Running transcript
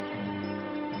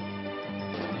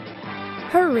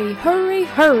Hurry, hurry,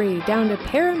 hurry down to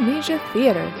Paramnesia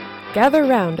Theater. Gather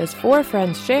round as four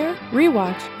friends share,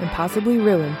 rewatch, and possibly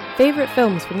ruin favorite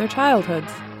films from their childhoods.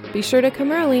 Be sure to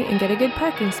come early and get a good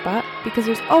parking spot because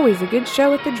there's always a good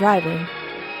show at the drive-in.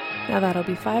 Now that'll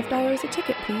be $5 a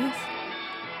ticket, please.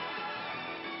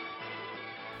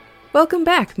 Welcome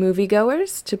back,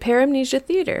 moviegoers, to Paramnesia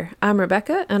Theater. I'm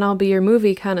Rebecca, and I'll be your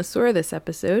movie connoisseur this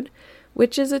episode,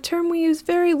 which is a term we use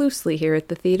very loosely here at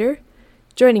the theater.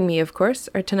 Joining me, of course,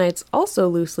 are tonight's also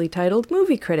loosely titled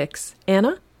movie critics,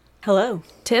 Anna. Hello.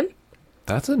 Tim.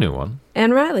 That's a new one.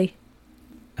 And Riley.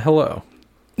 Hello.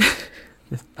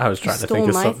 I was trying to think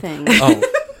of Thing. something. Oh.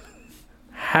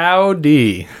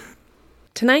 Howdy.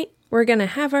 Tonight, we're going to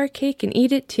have our cake and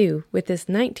eat it too with this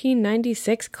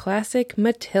 1996 classic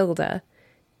Matilda,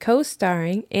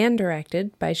 co-starring and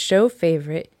directed by show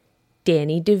favorite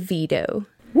Danny DeVito.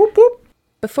 Whoop whoop.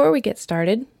 Before we get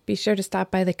started, be sure to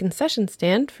stop by the concession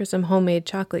stand for some homemade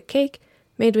chocolate cake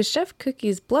made with Chef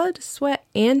Cookie's blood, sweat,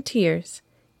 and tears.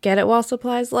 Get it while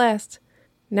supplies last.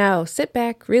 Now sit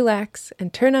back, relax,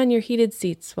 and turn on your heated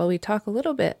seats while we talk a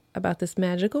little bit about this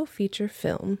magical feature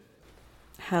film.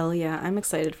 Hell yeah, I'm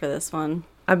excited for this one.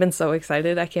 I've been so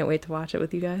excited. I can't wait to watch it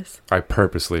with you guys. I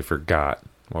purposely forgot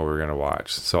what we were going to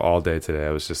watch. So all day today,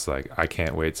 I was just like, I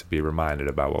can't wait to be reminded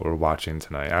about what we're watching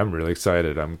tonight. I'm really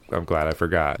excited. I'm glad I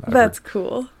forgot. That's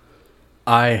cool.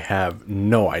 I have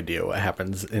no idea what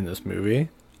happens in this movie.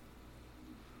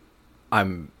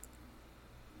 I'm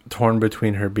torn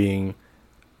between her being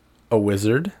a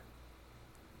wizard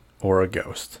or a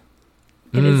ghost.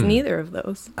 It is neither of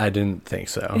those. I didn't think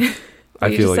so.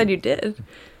 You just said you did.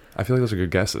 I feel like those are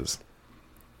good guesses.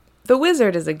 The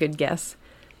wizard is a good guess.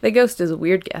 The ghost is a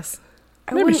weird guess.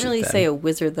 I wouldn't really say a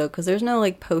wizard, though, because there's no,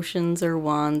 like, potions or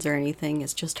wands or anything.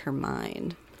 It's just her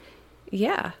mind.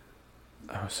 Yeah.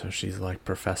 Oh, so she's like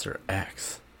Professor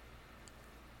X.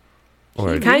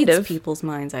 Or He kind reads of people's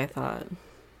minds, I thought.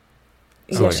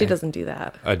 Yeah, like she doesn't do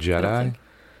that. a Jedi?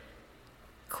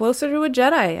 Closer to a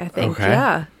Jedi, I think. Okay.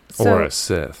 Yeah. Or a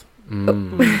Sith?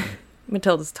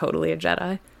 Matilda's totally a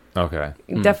Jedi. Okay.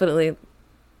 Definitely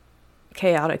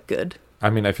chaotic good.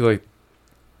 I mean, I feel like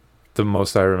the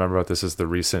most I remember about this is the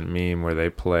recent meme where they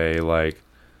play, like,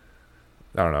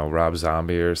 I don't know, Rob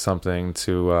Zombie or something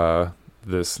to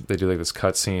they do like this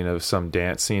cutscene of some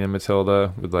dance scene in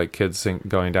Matilda with like kids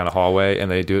going down a hallway,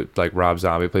 and they do it like Rob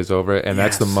Zombie plays over it, and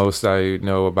that's the most I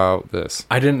know about this.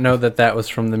 I didn't know that was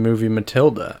from the movie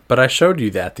Matilda, but I showed you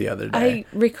that the other day. I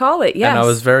recall it, yes. And I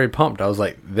was very pumped. I was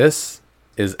like, this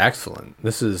is excellent.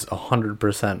 This is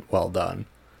 100% well done.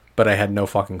 But I had no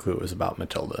fucking clue it was about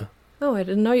Matilda. Oh, I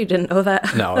didn't know you didn't know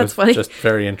that. No, That's I was funny. just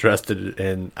very interested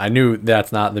in... I knew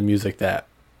that's not the music that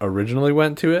originally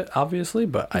went to it, obviously,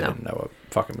 but I didn't know what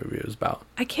fucking movie it was about.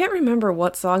 I can't remember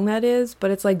what song that is, but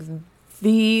it's like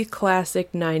the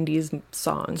classic 90s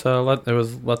song. So Let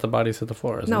the Bodies Hit the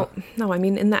Floor, isn't it? No, I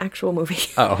mean in the actual movie.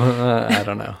 Oh, I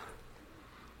don't know.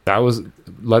 That was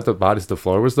Let the Bodies to the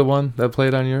Floor was the one that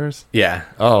played on yours? Yeah.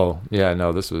 Oh, yeah,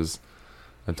 no, this was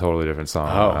a totally different song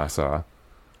I saw.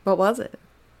 What was it?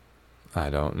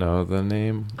 I don't know the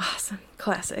name. Awesome.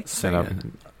 Classic. No, thank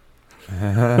you.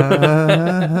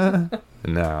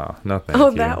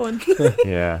 Oh, that one.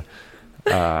 Yeah.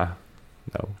 No,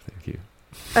 thank you.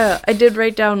 I did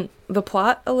write down the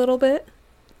plot a little bit.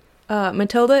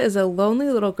 Matilda is a lonely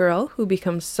little girl who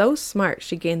becomes so smart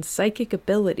she gains psychic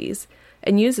abilities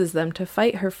and uses them to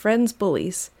fight her friends'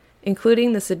 bullies,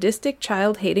 including the sadistic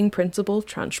child-hating Principal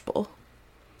Trunchbull.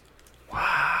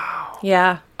 Wow.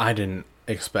 Yeah. I didn't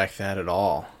expect that at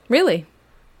all. Really?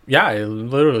 Yeah, I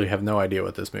literally have no idea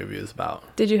what this movie is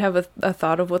about. Did you have a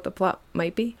thought of what the plot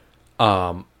might be?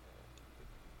 No,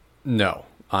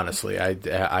 honestly.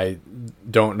 I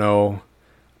don't know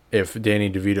if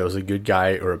Danny DeVito's a good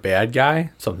guy or a bad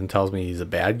guy. Something tells me he's a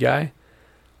bad guy.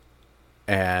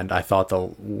 And I thought the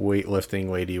weightlifting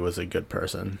lady was a good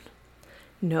person.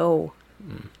 No.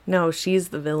 No, she's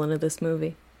the villain of this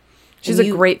movie. She's a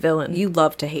great villain. You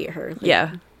love to hate her. Like,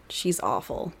 yeah. She's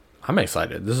awful. I'm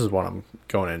excited. This is what I'm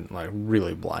going in like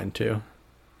really blind to.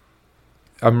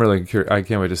 I'm really curious. I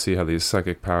can't wait to see how these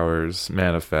psychic powers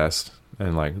manifest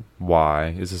and like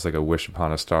why. Is this like a wish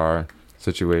upon a star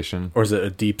situation? Or is it a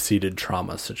deep-seated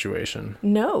trauma situation?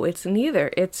 No, it's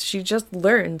neither. She just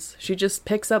learns. She just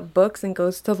picks up books and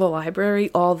goes to the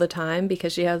library all the time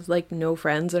because she has like no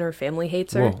friends and her family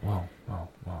hates her. Whoa.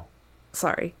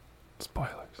 Sorry.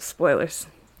 Spoilers.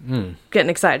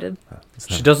 Getting excited.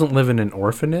 She doesn't live in an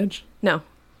orphanage? No.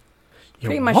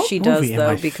 Pretty much she does,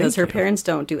 though, because her parents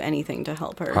don't do anything to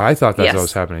help her. I thought that's what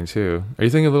was happening, too. Are you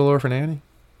thinking of Little Orphan Annie?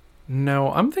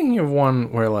 No, I'm thinking of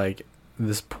one where, like,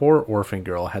 this poor orphan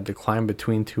girl had to climb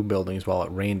between two buildings while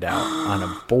it rained out on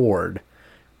a board.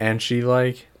 And she,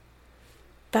 like...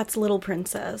 That's Little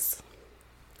Princess.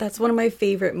 That's one of my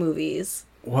favorite movies.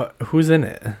 What? Who's in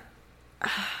it?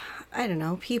 I don't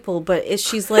know, people, but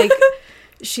she's like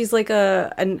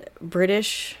a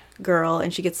British girl,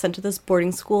 and she gets sent to this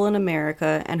boarding school in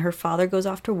America, and her father goes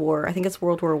off to war. I think it's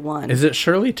World War I. Is it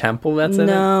Shirley Temple that's in it?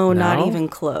 No, not even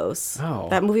close. Oh.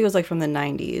 That movie was like from the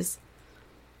 90s.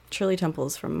 Shirley Temple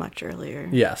is from much earlier.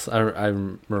 Yes, I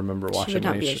remember watching She would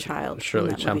not be a child Shirley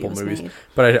when that Temple movie was movies, made.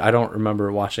 but I don't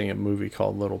remember watching a movie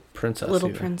called Little Princess. Little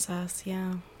either. Princess,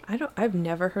 yeah. I've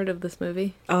never heard of this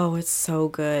movie. Oh, it's so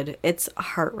good. It's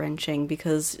heart-wrenching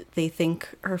because they think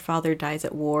her father dies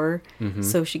at war,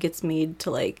 so she gets made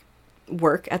to, like,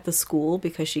 work at the school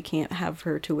because she can't have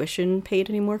her tuition paid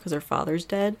anymore because her father's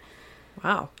dead.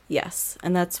 Wow. Yes,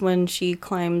 and that's when she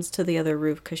climbs to the other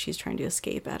roof because she's trying to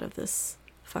escape out of this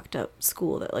fucked up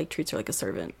school that, like, treats her like a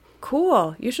servant.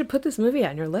 Cool. You should put this movie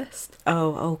on your list.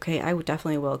 Oh, okay. I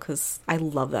definitely will because I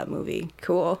love that movie.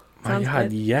 Cool. My Sounds God,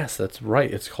 good. yes, that's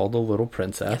right. It's called The Little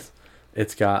Princess.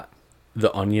 It's got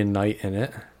the Onion Knight in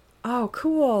it. Oh,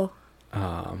 cool.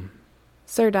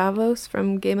 Sir Davos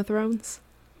from Game of Thrones.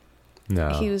 No.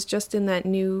 He was just in that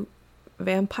new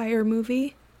vampire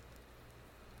movie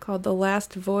called The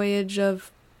Last Voyage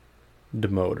of...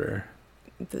 Demoter.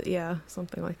 Yeah,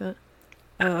 something like that.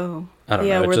 Oh. I don't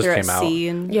yeah, know. It where just they're came at out. sea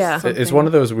and Yeah. something. It's one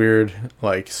of those weird,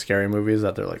 like, scary movies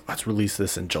that they're like, let's release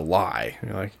this in July. And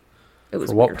you're like, It was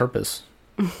for what weird. purpose?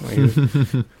 Like,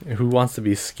 who wants to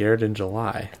be scared in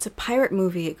July? It's a pirate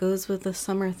movie. It goes with the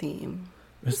summer theme.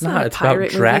 It's not not. a It's about pirate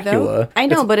movie, Dracula. I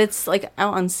know, It's- but it's like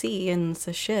out on sea and it's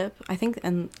a ship. I think,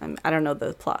 and I don't know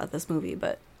the plot of this movie,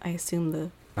 but I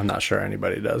assume I'm not sure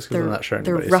anybody does because they're I'm not sure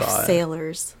they're anybody rough saw it.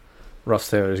 sailors. Rough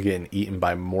sailors getting eaten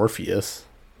by Morpheus.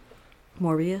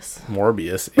 Morbius.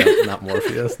 Morbius, yeah, not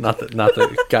Morpheus, not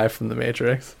the guy from the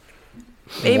Matrix.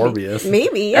 Maybe. Morbius.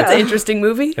 Maybe, yeah. That's an interesting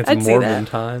movie. It's I'd say Morbin that.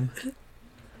 time.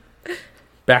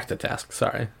 Back to task.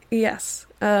 Sorry. Yes.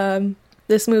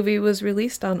 This movie was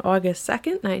released on August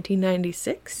 2nd,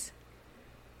 1996.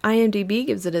 IMDb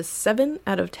gives it a 7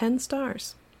 out of 10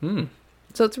 stars.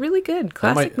 So it's really good.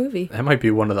 Classic movie. That might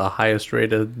be one of the highest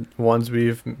rated ones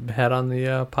we've had on the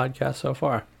podcast so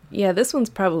far. Yeah, this one's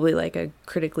probably like a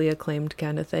critically acclaimed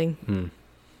kind of thing.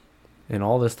 In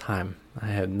all this time, I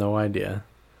had no idea.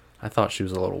 I thought she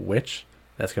was a little witch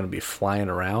that's going to be flying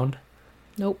around.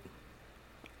 Nope.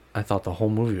 I thought the whole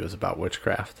movie was about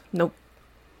witchcraft. Nope.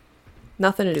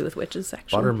 Nothing to do with witches,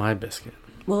 actually. Butter my biscuit.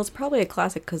 Well, it's probably a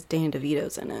classic because Danny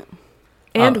DeVito's in it.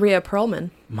 And Rhea Perlman.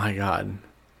 My God.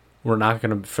 We're not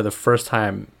going to, for the first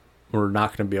time, we're not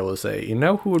going to be able to say, you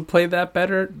know who would play that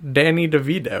better? Danny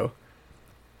DeVito.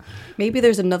 Maybe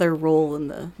there's another role in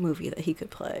the movie that he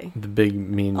could play, The big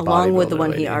mean along with the bodybuilder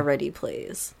one lady. he already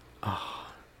plays.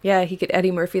 Yeah, he could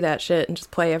Eddie Murphy that shit and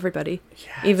just play everybody.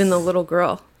 Even the little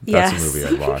girl. That's Yes. a movie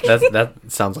I'd watch. That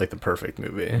sounds like the perfect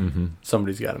movie. Mm-hmm.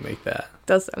 Somebody's got to make that.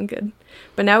 Does sound good.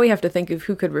 But now we have to think of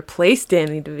who could replace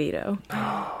Danny DeVito.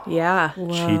 Yeah.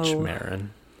 Cheech Whoa.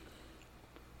 Marin.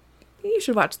 You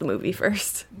should watch the movie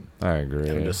first. I agree.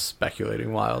 I'm just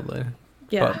speculating wildly.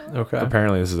 Yeah. But, okay.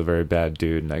 Apparently, this is a very bad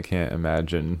dude, and I can't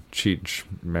imagine Cheech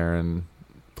Marin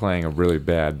playing a really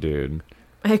bad dude.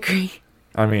 I agree.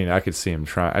 I mean, I could see him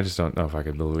try. I just don't know if I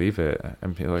could believe it. I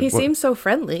mean, like, He what- seems so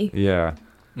friendly. Yeah.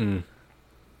 It's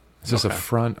just Okay. a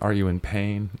front. Are you in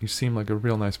pain? You seem like a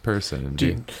real nice person. And Do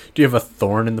you have a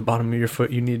thorn in the bottom of your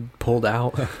foot you need pulled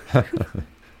out?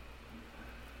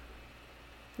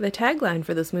 The tagline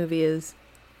for this movie is,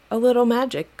 "A little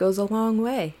magic goes a long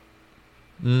way."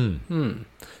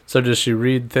 So does she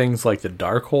read things like the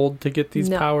Darkhold to get these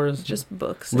No, powers? Just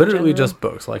books. in Literally general. just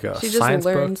books, like a She just science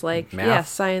learns book, like math.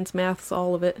 science, maths,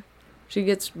 all of it. She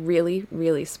gets really,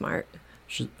 really smart.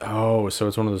 So it's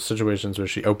one of those situations where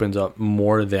she opens up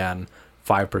more than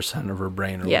 5% of her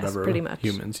brain or Yes, whatever pretty much.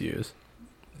 humans use.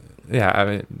 Yeah, I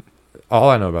mean, all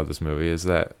I know about this movie is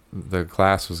that the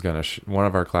class was gonna, one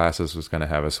of our classes was gonna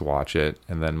have us watch it,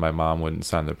 and then my mom wouldn't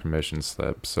sign the permission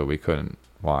slip, so we couldn't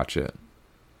watch it.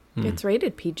 It's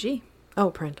rated PG. Oh,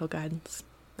 parental guidance.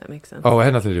 That makes sense. Oh, it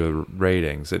had nothing to do with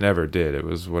ratings. It never did. It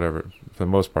was whatever. For the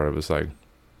most part, it was like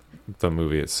the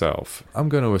movie itself. I'm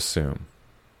going to assume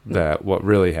that what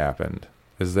really happened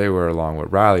is they were along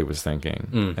what Riley was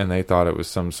thinking, and they thought it was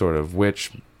some sort of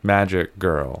witch magic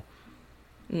girl,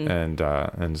 and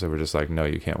so we're just like, no,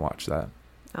 you can't watch that.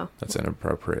 Oh. That's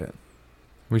inappropriate.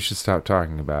 We should stop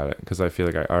talking about it because I feel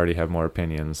like I already have more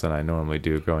opinions than I normally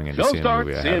do going into Show seeing a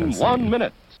movie I starts haven't in seen. 1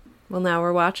 minute. Well, now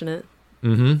we're watching it.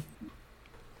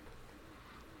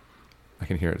 I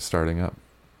can hear it starting up.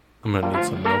 I'm gonna need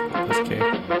some milk with this cake.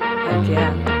 Heck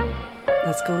yeah.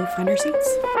 Let's go find our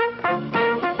seats.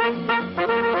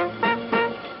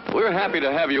 We're happy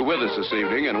to have you with us this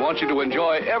evening and want you to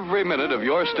enjoy every minute of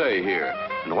your stay here.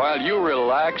 And while you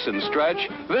relax and stretch,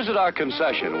 visit our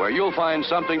concession where you'll find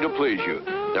something to please you.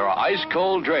 There are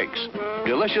ice-cold drinks,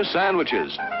 delicious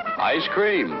sandwiches, ice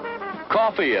cream,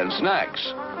 coffee and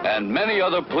snacks, and many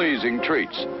other pleasing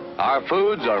treats. Our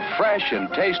foods are fresh and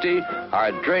tasty,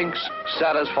 our drinks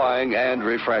satisfying and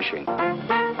refreshing.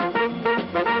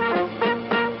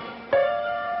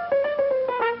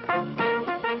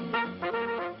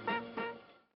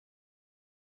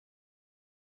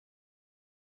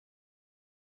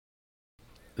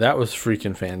 That was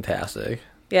freaking fantastic.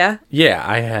 Yeah? Yeah,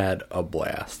 I had a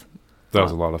blast. That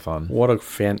was a lot of fun. What a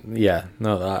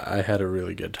I had a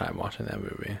really good time watching that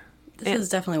movie. This is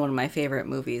definitely one of my favorite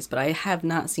movies, but I have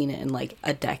not seen it in like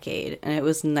a decade, and it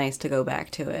was nice to go back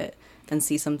to it and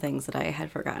see some things that I had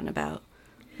forgotten about.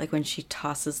 Like when she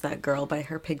tosses that girl by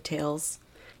her pigtails.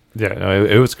 Yeah, no,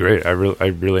 it was great. I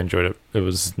really enjoyed it. It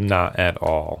was not at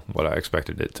all what I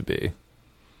expected it to be.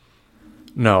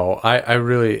 No, I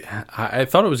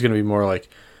thought it was going to be more like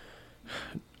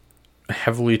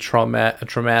heavily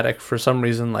traumatic for some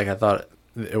reason. Like I thought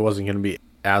it wasn't going to be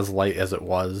as light as it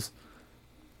was,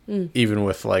 even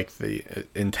with like the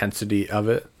intensity of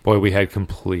it. Boy, we had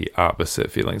complete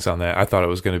opposite feelings on that. I thought it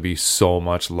was going to be so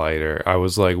much lighter. I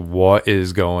was like, what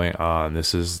is going on?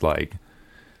 This is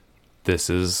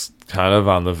kind of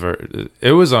on the verge.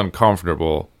 It was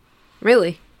uncomfortable.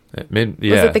 Really? Yeah.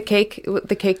 Was it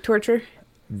the cake torture?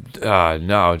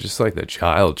 No, just like the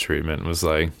child treatment was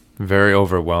like very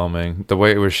overwhelming. The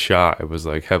way it was shot, it was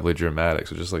like heavily dramatic.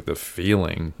 So just like the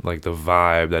feeling, like the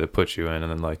vibe that it put you in, and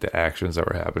then like the actions that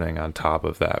were happening on top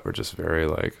of that were just very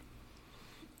like.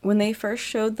 When they first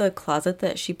showed the closet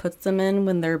that she puts them in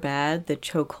when they're bad, the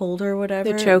chokehold or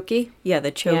whatever. The chokey? Yeah,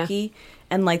 the chokey. Yeah.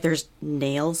 And like there's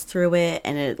nails through it,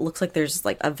 and it looks like there's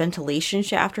like a ventilation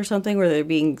shaft or something where they're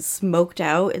being smoked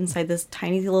out inside this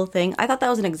tiny little thing. I thought that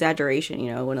was an exaggeration, you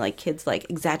know, when like kids like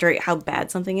exaggerate how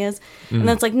bad something is. And then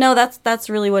it's like, no, that's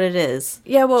really what it is.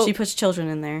 Yeah, well, she puts children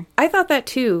in there. I thought that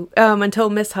too, until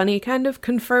Miss Honey kind of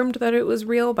confirmed that it was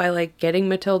real by like getting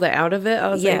Matilda out of it. I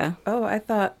was like, oh, I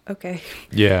thought, okay.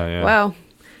 Yeah. Wow.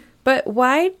 But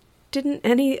why didn't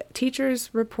any teachers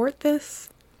report this?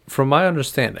 From my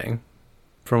understanding,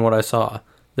 from what I saw,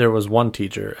 there was one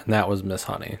teacher, and that was Miss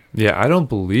Honey. Yeah, I don't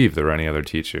believe there were any other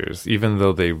teachers, even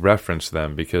though they referenced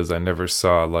them, because I never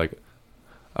saw like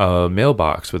a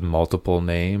mailbox with multiple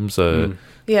names.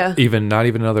 Yeah. Not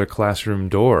even another classroom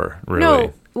door, really.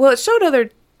 No. Well, it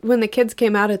showed when the kids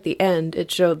came out at the end, it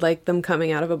showed like them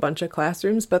coming out of a bunch of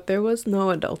classrooms, but there was no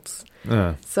adults.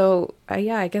 So,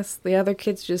 I guess the other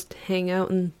kids just hang out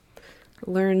and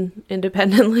learn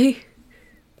independently.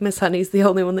 Miss Honey's the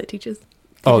only one that teaches.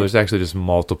 Oh, there's actually just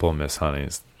multiple Miss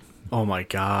Honeys. Oh my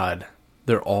God.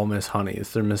 They're all Miss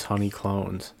Honeys. They're Miss Honey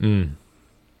clones.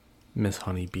 Miss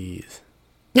Honey bees.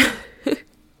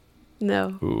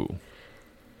 No. Ooh.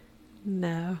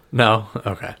 No. No?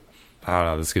 Okay. I don't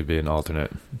know. This could be an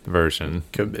alternate version.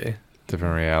 Could be.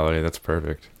 Different reality. That's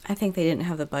perfect. I think they didn't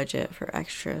have the budget for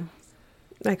extra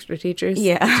teachers.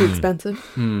 Yeah. Too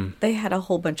expensive. They had a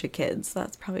whole bunch of kids.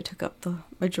 That's probably took up the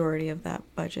majority of that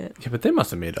budget. Yeah, but they must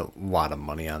have made a lot of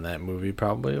money on that movie,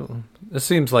 probably. It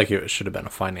seems like it should have been a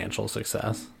financial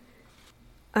success.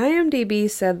 IMDb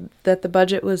said that the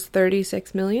budget was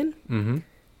 $36 million,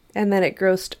 and that it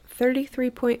grossed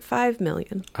 $33.5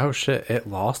 million. Oh, shit. It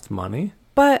lost money?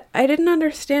 But I didn't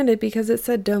understand it because it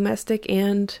said domestic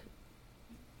and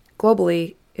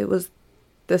globally it was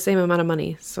the same amount of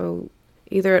money. So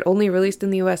either it only released in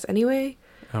the US anyway.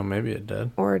 Oh, maybe it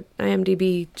did. Or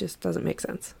IMDb just doesn't make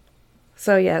sense.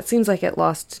 So yeah, it seems like it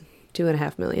lost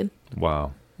 $2.5 million.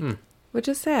 Wow. Which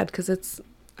is sad because it's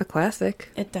a classic.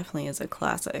 It definitely is a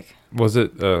classic. Was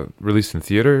it released in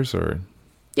theaters or?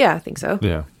 Yeah, I think so.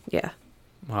 Yeah. Yeah.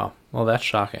 Wow. Well, that's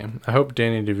shocking. I hope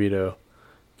Danny DeVito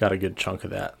got a good chunk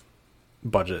of that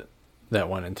budget that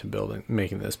went into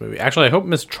making this movie. Actually, I hope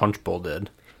Miss Trunchbull did.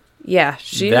 Yeah,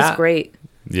 she was great.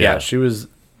 Yeah, she was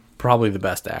probably the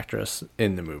best actress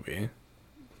in the movie.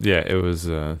 Yeah, it was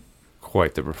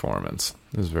quite the performance.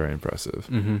 It was very impressive.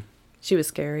 She was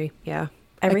scary. Yeah.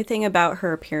 Everything about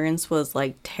her appearance was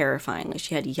like terrifying. Like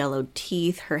she had yellow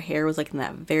teeth. Her hair was like in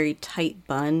that very tight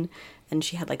bun, and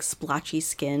she had like splotchy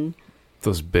skin.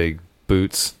 Those big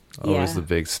boots. Always the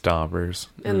big stompers.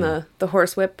 And the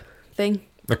horsewhip thing.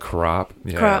 The crop.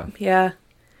 Yeah. Crop, yeah.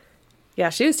 Yeah,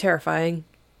 she was terrifying.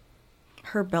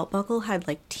 Her belt buckle had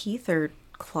like teeth or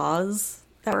claws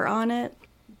that were on it.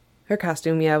 Her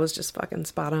costume, was just fucking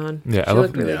spot on. Yeah, she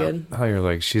looked really good. How you're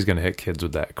like, she's going to hit kids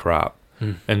with that crop.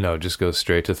 And no, just go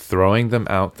straight to throwing them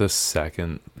out the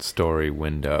second story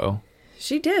window.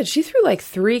 She did. She threw like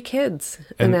 3 kids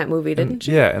in that movie, didn't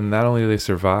she? Yeah, and not only did they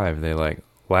survive, they like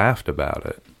laughed about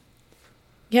it.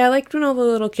 Yeah, I liked when all the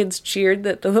little kids cheered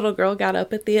that the little girl got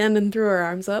up at the end and threw her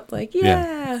arms up, like,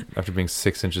 yeah. After being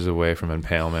 6 inches away from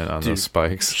impalement on those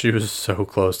spikes. She was so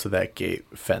close to that gate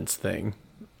fence thing.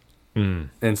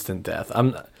 Instant death.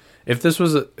 If this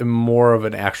was more of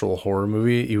an actual horror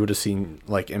movie, you would have seen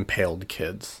like impaled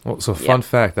kids. Well, so fun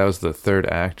fact, that was the 3rd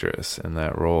actress in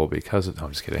that role because of... No,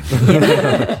 I'm just kidding.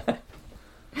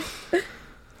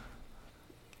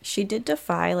 She did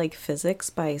defy like physics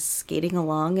by skating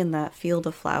along in that field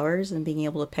of flowers and being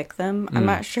able to pick them. I'm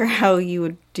not sure how you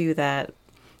would do that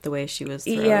the way she was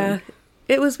thrown. Yeah.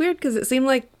 It was weird because it seemed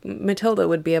like Matilda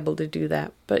would be able to do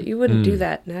that, but you wouldn't do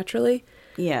that naturally.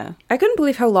 Yeah. I couldn't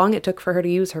believe how long it took for her to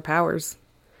use her powers.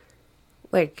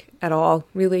 Like, at all.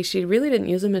 Really, she really didn't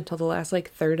use them until the last,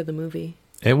 like, third of the movie.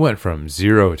 It went from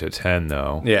 0 to 10,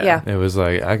 though. Yeah. It was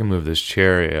like, I can move this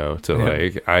chariot to,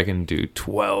 like, I can do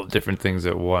 12 different things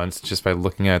at once just by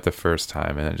looking at it the first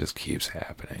time, and it just keeps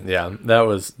happening. Yeah, that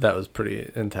was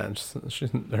pretty intense.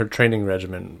 Her training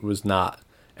regimen was not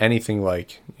anything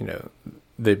like,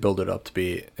 they build it up to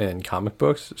be in comic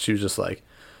books. She was just like,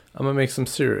 I'm going to make some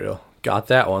cereal. Got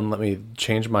that one. Let me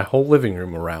change my whole living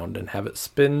room around and have it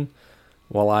spin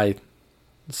while I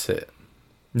sit.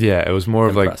 Yeah, it was more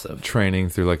Impressive. of like training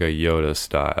through like a Yoda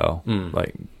style,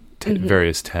 like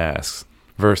various tasks.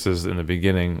 Versus in the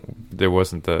beginning, there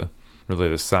wasn't really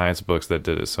the science books that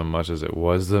did it so much as it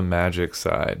was the magic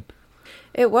side.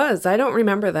 It was. I don't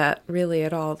remember that really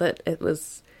at all, that it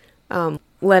was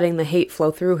letting the hate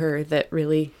flow through her that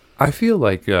really... I feel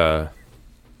like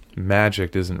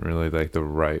magic isn't really like the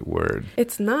right word.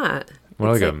 It's not.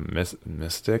 More it's like a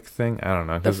mystic thing? I don't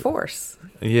know. The Force.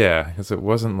 Yeah, because it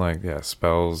wasn't like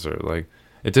spells or like...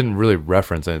 It didn't really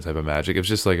reference any type of magic. It was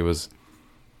just like it was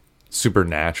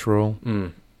supernatural.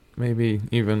 Maybe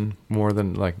even more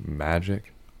than like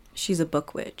magic. She's a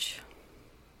book witch.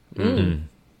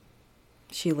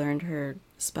 She learned her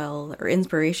spell or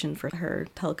inspiration for her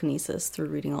telekinesis through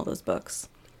reading all those books.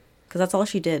 Because that's all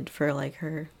she did for like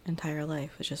her entire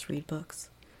life, was just read books.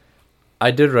 I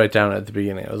did write down at the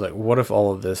beginning, I was like, what if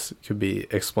all of this could be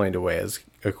explained away as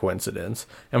a coincidence?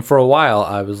 And for a while,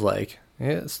 I was like, yeah,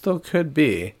 it still could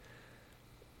be.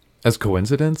 As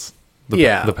coincidence?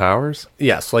 The powers?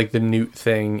 Yes, like the Newt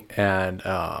thing and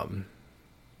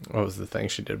what was the thing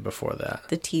she did before that?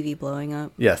 The TV blowing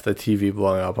up. Yes, the TV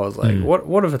blowing up. I was like,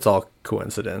 what if it's all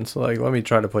coincidence? Like, let me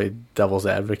try to play devil's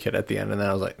advocate at the end. And then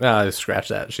I was like, nah, scratch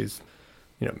that. She's,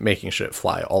 making shit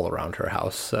fly all around her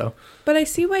house. So, but I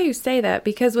see why you say that,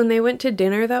 because when they went to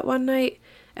dinner that one night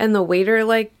and the waiter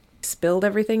like spilled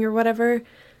everything or whatever,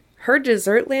 her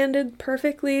dessert landed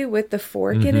perfectly with the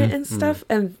fork in it and stuff.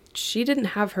 And she didn't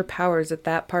have her powers at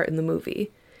that part in the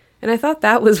movie. And I thought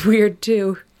that was weird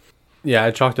too. Yeah, I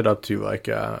chalked it up to like,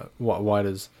 why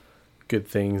does good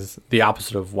things, the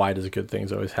opposite of why does good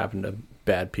things always happen to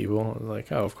bad people?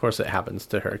 Like, oh, of course it happens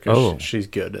to her because she's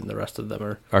good and the rest of them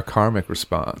are... A karmic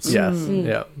response. Yes,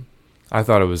 yeah. I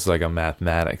thought it was like a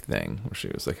mathematic thing where she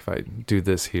was like, if I do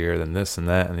this here, then this and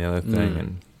that and the other thing.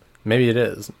 And maybe it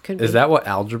is. Could is be. that what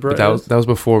algebra is? That was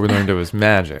before we learned it was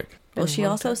magic. Well, she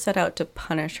also set out to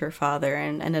punish her father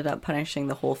and ended up punishing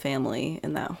the whole family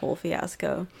in that whole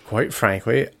fiasco. Quite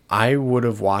frankly, I would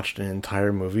have watched an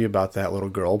entire movie about that little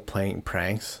girl playing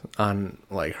pranks on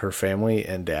like her family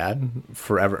and dad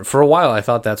forever. For a while, I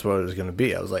thought that's what it was going to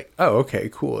be. I was like, oh, okay,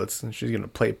 cool. She's going to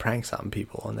play pranks on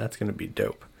people, and that's going to be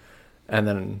dope. And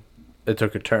then it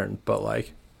took a turn, but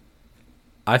like,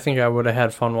 I think I would have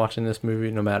had fun watching this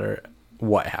movie no matter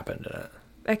what happened in it.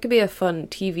 That could be a fun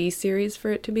TV series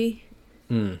for it to be.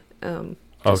 Just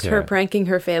Okay. her pranking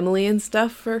her family and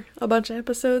stuff for a bunch of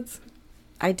episodes.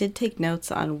 I did take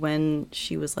notes on when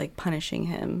she was like punishing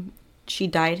him. She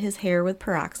dyed his hair with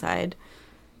peroxide,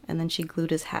 and then she glued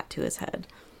his hat to his head.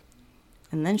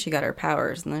 And then she got her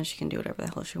powers, and then she can do whatever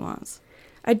the hell she wants.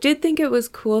 I did think it was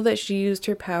cool that she used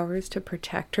her powers to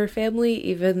protect her family,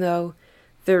 even though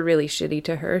they're really shitty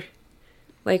to her.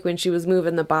 Like when she was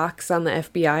moving the box on the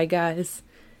FBI guys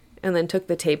and then took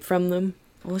the tape from them.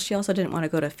 Well, she also didn't want to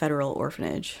go to federal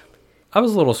orphanage. I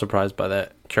was a little surprised by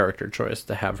that character choice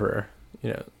to have her,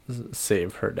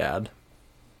 save her dad.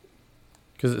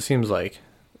 Because it seems like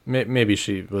maybe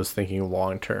she was thinking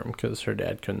long term because her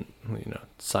dad couldn't,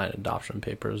 sign adoption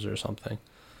papers or something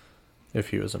if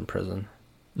he was in prison.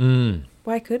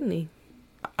 Why couldn't he?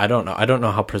 I don't know. I don't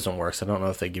know how prison works. I don't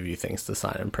know if they give you things to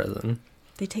sign in prison.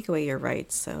 They take away your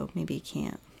rights, so maybe you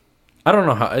can't. I don't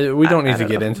know how. We don't need to don't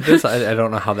get know. into this. I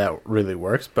don't know how that really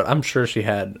works, but I'm sure she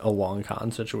had a long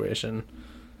con situation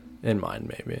in mind,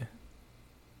 maybe.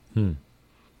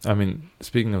 I mean,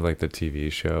 speaking of like the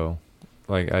TV show,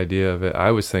 like idea of it,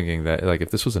 I was thinking that like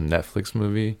if this was a Netflix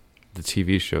movie, the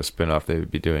TV show spinoff they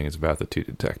would be doing is about the two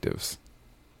detectives.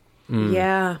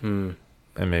 Yeah. And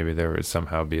maybe there would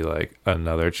somehow be like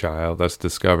another child that's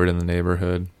discovered in the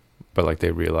neighborhood, but like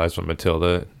they realize what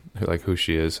Matilda, who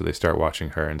she is, so they start watching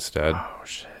her instead. Oh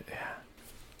shit! Yeah.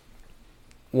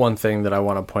 One thing that I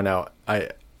want to point out, I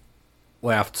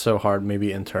laughed so hard,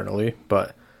 maybe internally,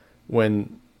 but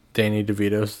when Danny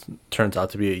DeVito turns out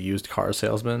to be a used car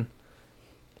salesman.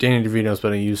 Danny DeVito's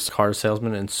been a used car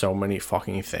salesman in so many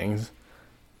fucking things,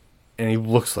 and he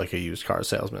looks like a used car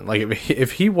salesman. Like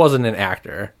if he wasn't an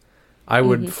actor, I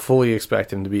would fully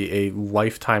expect him to be a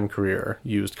lifetime career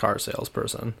used car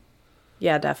salesperson.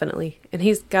 Yeah, definitely. And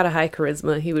he's got a high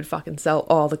charisma. He would fucking sell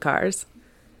all the cars.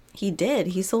 He did.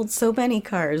 He sold so many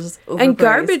cars. And overpriced.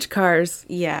 garbage cars.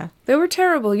 Yeah. They were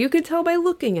terrible. You could tell by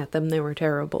looking at them they were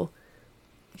terrible.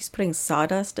 He's putting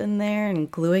sawdust in there and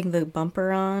gluing the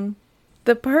bumper on.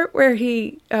 The part where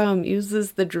he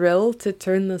uses the drill to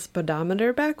turn the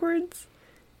speedometer backwards,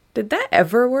 did that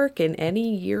ever work in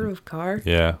any year of car?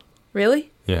 Yeah.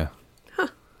 Really? Yeah. Huh.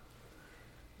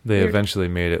 They Weird. eventually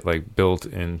made it like built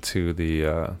into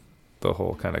the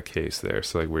whole kind of case there.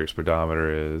 So like where your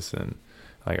speedometer is and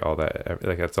like all that,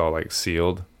 like that's all like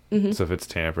sealed. So if it's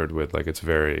tampered with, like it's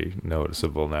very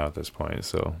noticeable now at this point.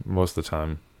 So most of the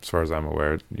time, as far as I'm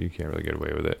aware, you can't really get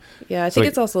away with it. Yeah, I It's think like-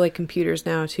 it's also like computers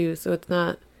now too, so it's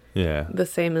not Yeah. the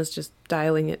same as just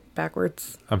dialing it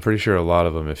backwards. I'm pretty sure a lot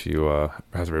of them, if you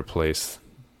have to replace,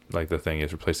 like the thing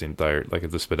is replace the entire, like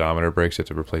if the speedometer breaks, you have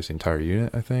to replace the entire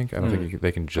unit, I think. I don't think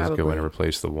they can just go Probably. in and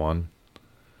replace the one.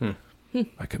 Hmm.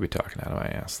 I could be talking out of my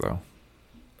ass, though.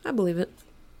 I believe it.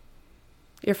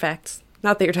 Your facts.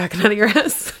 Not that you're talking out of your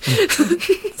ass.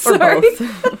 Or Sorry.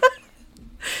 both.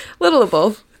 Little of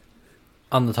both.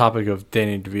 On the topic of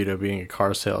Danny DeVito being a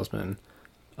car salesman,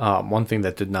 one thing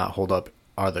that did not hold up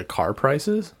are the car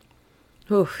prices.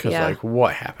 Oof, Because, yeah. like,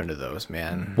 what happened to those,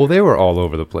 man? Well, they were all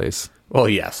over the place. Well,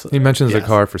 yes. He mentions Yes. the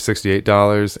car for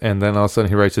 $68, and then all of a sudden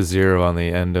he writes a zero on the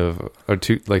end of, or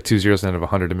two zeros on the end of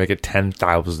 100 to make it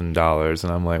 $10,000.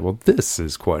 And I'm like, well, this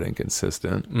is quite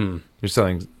inconsistent. You're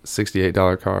selling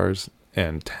 $68 cars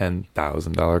and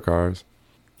 $10,000 cars.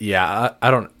 Yeah,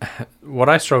 I don't. What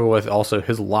I struggle with also,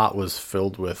 his lot was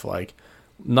filled with like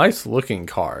nice looking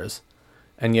cars,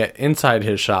 and yet inside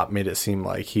his shop made it seem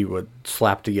like he would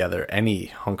slap together any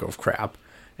hunk of crap.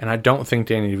 And I don't think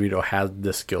Danny DeVito had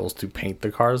the skills to paint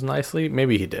the cars nicely.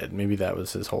 Maybe he did. Maybe that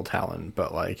was his whole talent.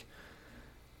 But like,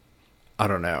 I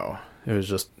don't know. It was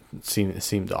just it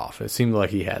seemed off. It seemed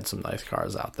like he had some nice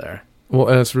cars out there. Well,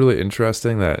 and it's really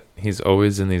interesting that he's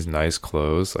always in these nice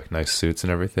clothes, like nice suits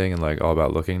and everything, and like all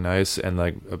about looking nice. And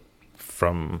like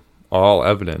from all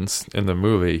evidence in the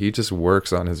movie, he just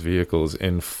works on his vehicles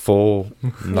in full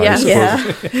nice Yeah.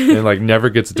 clothes and like never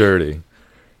gets dirty.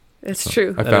 It's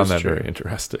true. I That found is that true. very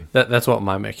interesting. That's what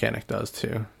my mechanic does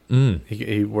too.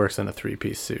 He works in a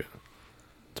 3-piece suit.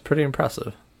 It's pretty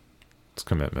impressive. It's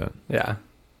commitment. Yeah.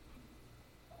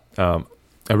 I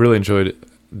really enjoyed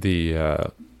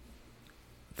the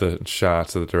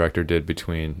shots that the director did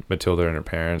between Matilda and her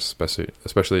parents,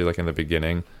 especially like in the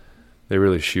beginning. They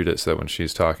really shoot it so that when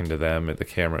she's talking to them, the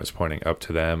camera is pointing up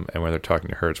to them, and when they're talking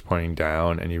to her, it's pointing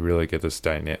down, and you really get this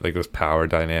this power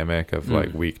dynamic of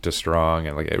like weak to strong,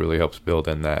 and like it really helps build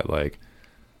in that like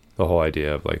the whole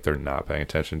idea of like they're not paying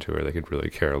attention to her, they could really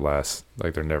care less,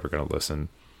 like they're never going to listen.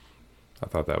 I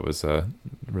thought that was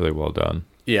really well done.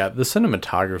 Yeah, the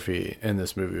cinematography in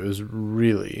this movie was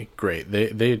really great.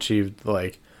 They achieved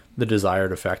like the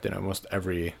desired effect in almost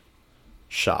every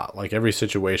shot. Like every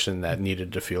situation that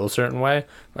needed to feel a certain way,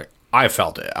 like I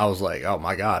felt it. I was like, oh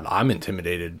my god, I'm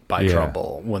intimidated by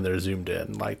trouble when they're zoomed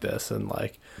in like this, and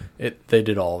like they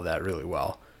did all of that really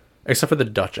well. Except for the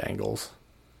Dutch angles.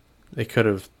 They could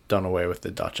have done away with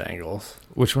the Dutch angles.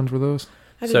 Which ones were those?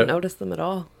 I didn't notice them at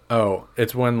all. Oh,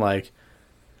 it's when like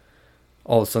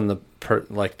all of a sudden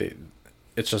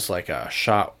it's just like a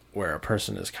shot where a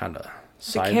person is kind of The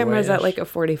sideways. camera's at like a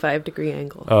 45-degree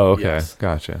angle. Oh, okay. Yes.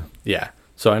 Gotcha. Yeah.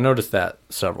 So I noticed that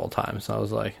several times. I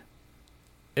was like,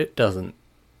 it doesn't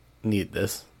need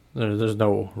this. There's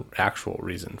no actual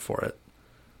reason for it.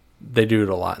 They do it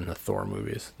a lot in the Thor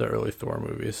movies, the early Thor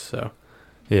movies. So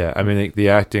Yeah, I mean, the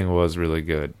acting was really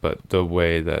good, but the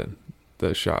way that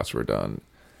the shots were done,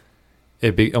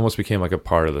 almost became like a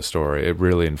part of the story. It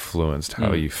really influenced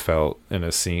how you felt in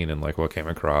a scene and like what came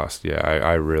across. Yeah,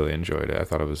 I really enjoyed it. I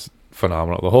thought it was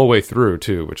phenomenal the whole way through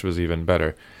too, which was even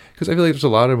better. Because I feel like there's a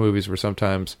lot of movies where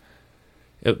sometimes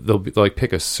they'll like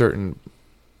pick a certain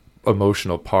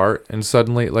emotional part and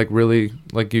suddenly like really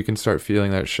like you can start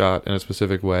feeling that shot in a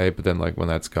specific way, but then like when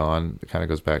that's gone, it kind of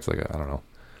goes back to like I don't know,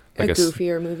 like a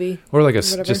goofier movie, or like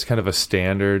whatever. just kind of a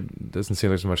standard. Doesn't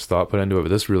seem like so much thought put into it, but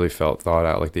this really felt thought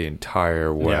out like the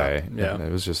entire way. Yeah. And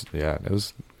it was just it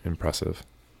was impressive.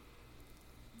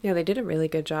 Yeah, they did a really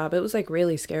good job. It was like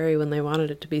really scary when they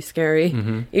wanted it to be scary.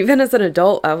 Mm-hmm. Even as an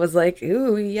adult, I was like,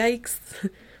 ooh, yikes.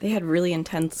 They had really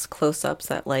intense close-ups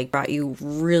that like brought you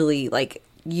really like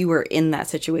you were in that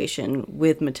situation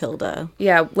with Matilda.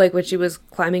 Yeah, like when she was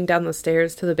climbing down the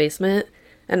stairs to the basement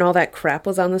and all that crap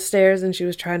was on the stairs and she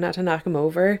was trying not to knock him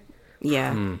over.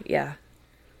 Yeah. Yeah.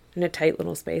 In a tight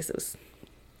little space. It was...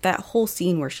 That whole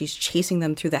scene where she's chasing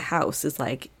them through the house is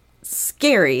like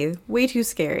scary, way too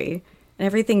scary. And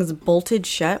everything's bolted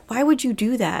shut. Why would you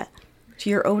do that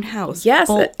to your own house? Yes.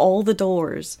 Bolt all the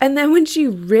doors. And then when she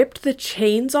ripped the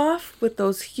chains off with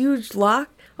those huge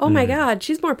locks, oh my God,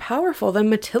 she's more powerful than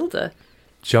Matilda.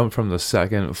 Jump from the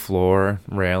second floor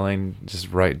railing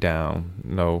just right down.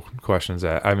 No questions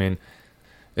asked. I mean,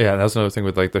 yeah, that's another thing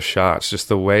with like the shots. Just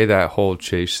the way that whole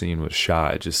chase scene was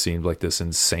shot, it just seemed like this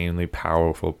insanely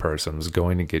powerful person was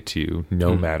going to get to you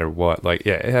no matter what. Like,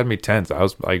 yeah, it had me tense. I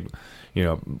was like,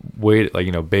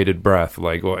 bated breath.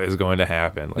 Like, what is going to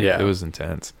happen? Like, it was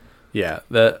intense. Yeah,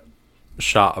 that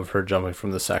shot of her jumping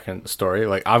from the second story,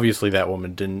 like obviously that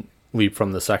woman didn't leap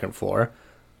from the second floor,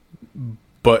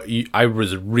 but I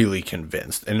was really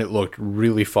convinced and it looked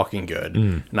really fucking good.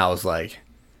 And I was like,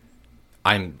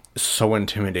 I'm so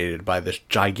intimidated by this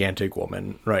gigantic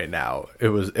woman right now. It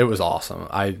was awesome.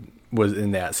 I was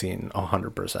in that scene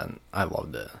 100%. I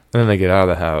loved it. And then they get out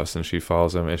of the house and she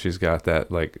follows him and she's got that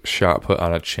like shot put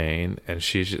on a chain and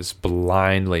she's just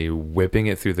blindly whipping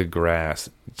it through the grass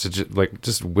to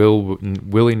just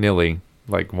willy-nilly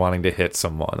like wanting to hit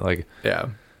someone. Like, yeah,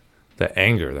 the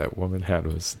anger that woman had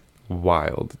was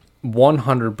wild.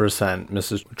 100%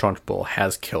 Mrs. Trunchbull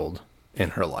has killed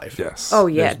in her life. Yes. Oh,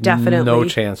 yeah, There's definitely. no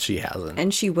chance she hasn't.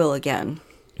 And she will again.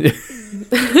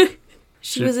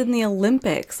 She was in the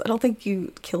Olympics. I don't think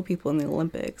you kill people in the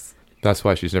Olympics. That's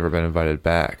why she's never been invited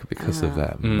back, because of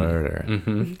that murder.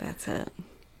 Mm-hmm. That's it.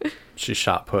 She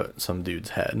shot put some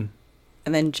dude's head.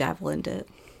 And then javelined it.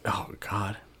 Oh,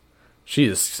 God. She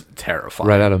is terrifying.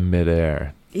 Right out of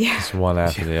midair. Yeah. Just one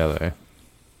after the other.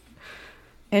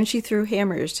 And she threw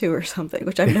hammers, too, or something,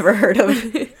 which I've never heard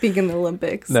of being in the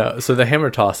Olympics. No, so the hammer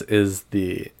toss is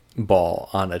the ball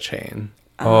on a chain.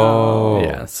 Oh.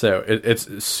 Yeah, so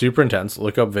it's super intense.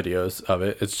 Look up videos of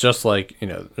it. It's just like,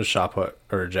 a shot put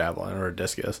or a javelin or a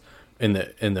discus in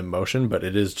the motion, but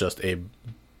it is just a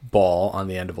ball on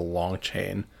the end of a long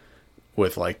chain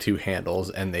with like two handles,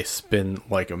 and they spin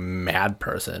like a mad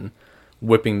person,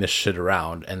 whipping this shit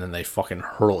around, and then they fucking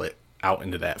hurl it out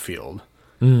into that field.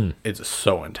 It's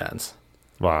so intense.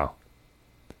 Wow.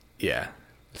 Yeah.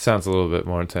 It sounds a little bit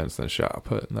more intense than shot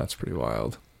put, and that's pretty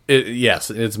wild.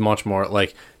 Yes, it's much more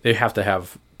like they have to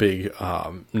have big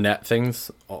net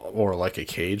things or like a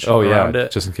cage around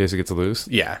it. Just in case it gets loose.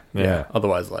 Yeah.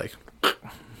 Otherwise, like,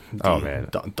 man,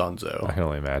 dunzo. I can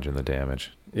only imagine the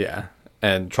damage. Yeah,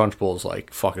 and Trunchbull's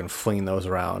like fucking flinging those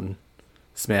around,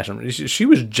 smashing them. She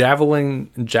was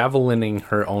javelining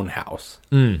her own house.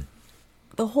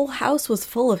 The whole house was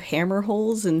full of hammer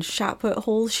holes and shot put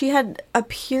holes. She had a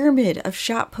pyramid of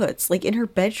shot puts, like, in her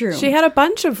bedroom. She had a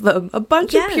bunch of them. A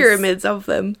bunch of pyramids of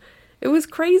them. It was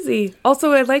crazy.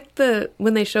 Also, I liked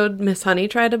when they showed Miss Honey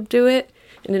try to do it,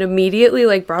 and it immediately,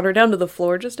 like, brought her down to the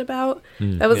floor just about.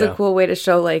 That was a cool way to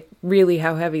show, like, really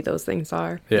how heavy those things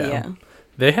are. Yeah.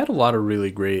 They had a lot of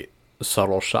really great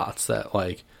subtle shots that,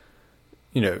 like,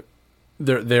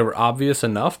 they were obvious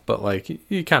enough, but like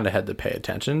you kind of had to pay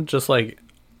attention. Just like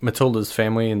Matilda's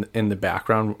family in the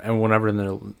background, and whenever in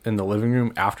the living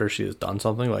room after she has done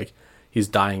something, like he's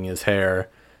dyeing his hair,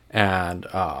 and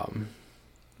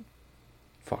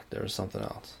there was something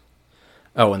else.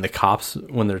 Oh, and the cops,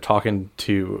 when they're talking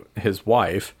to his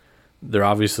wife, they're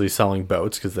obviously selling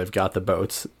boats because they've got the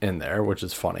boats in there, which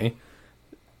is funny.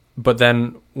 But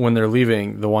then when they're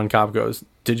leaving, the one cop goes,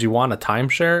 "Did you want a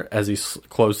timeshare?" As he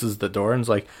closes the door, and it's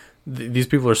like, these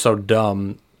people are so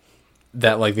dumb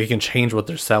that like they can change what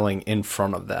they're selling in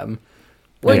front of them.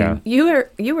 Well, you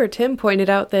or Tim pointed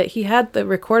out that he had the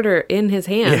recorder in his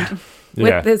hand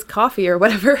with his coffee or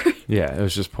whatever. Yeah, it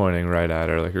was just pointing right at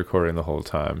her, like recording the whole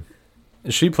time.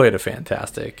 She played a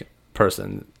fantastic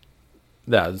person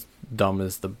that was dumb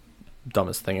as the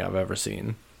dumbest thing I've ever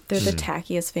seen. They're the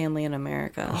tackiest family in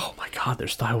America. Oh my god, their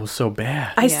style was so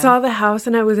bad. I saw the house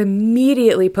and I was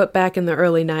immediately put back in the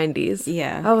early 90s.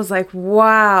 Yeah. I was like,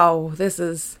 wow, this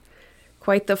is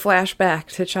quite the flashback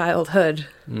to childhood.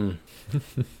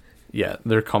 Yeah,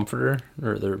 their comforter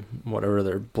or their whatever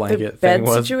their blanket bed thing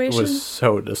was situation?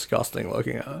 so disgusting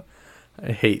looking at.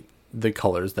 I hate the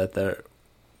colors that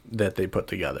they put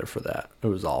together for that. It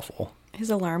was awful. His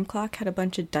alarm clock had a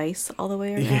bunch of dice all the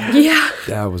way around. Yeah.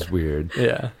 That was weird.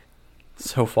 Yeah.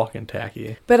 So fucking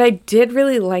tacky. But I did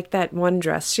really like that one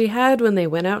dress she had when they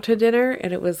went out to dinner,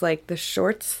 and it was like the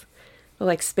shorts,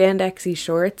 like spandexy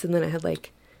shorts, and then it had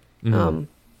like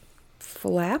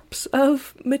flaps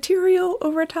of material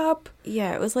over top.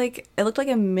 Yeah, it looked like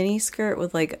a mini skirt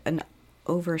with like an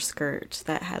overskirt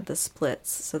that had the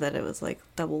splits so that it was like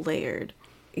double layered.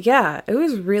 Yeah, it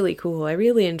was really cool. I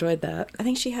really enjoyed that. I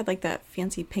think she had like that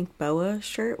fancy pink boa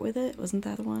shirt with it. Wasn't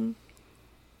that the one?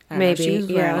 I don't know. Maybe, She was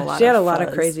wearing yeah. a lot She had of a lot of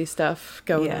fuzz. crazy stuff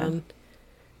going Yeah. on.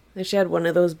 And she had one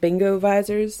of those bingo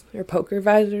visors, or poker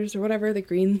visors, or whatever, the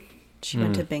green. She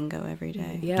went to bingo every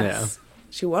day. Yes.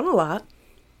 She won a lot.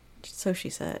 So she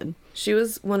said. She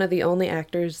was one of the only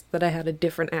actors that I had a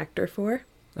different actor for.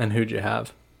 And who'd you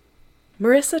have?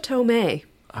 Marissa Tomei.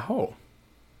 Oh.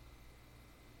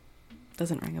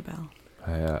 Doesn't ring a bell.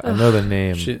 I know the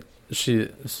name.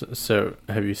 So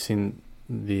have you seen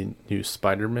the new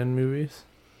Spider-Man movies?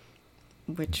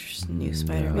 Which new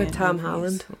Spider-Man? With Tom movies?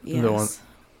 Holland? Yes. The one-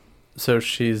 So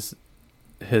she's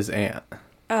his aunt.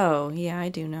 Oh, yeah, I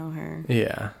do know her.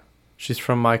 Yeah. She's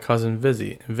from My Cousin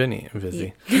Vinny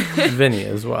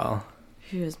as well.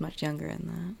 She was much younger in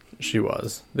that. She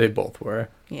was. They both were.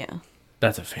 Yeah.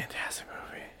 That's a fantastic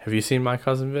movie. Have you seen My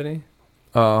Cousin Vinny?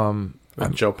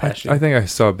 With Joe I Pesci. think I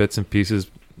saw bits and pieces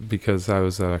because I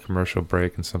was at a commercial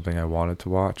break and something I wanted to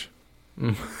watch.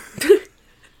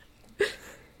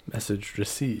 Message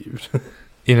received.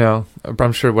 You know,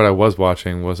 I'm sure what I was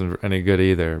watching wasn't any good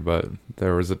either, but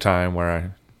there was a time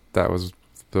where that was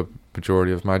the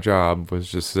majority of my job,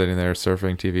 was just sitting there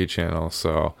surfing TV channels.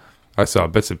 So I saw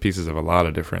bits and pieces of a lot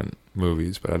of different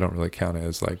movies, but I don't really count it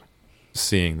as like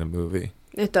seeing the movie.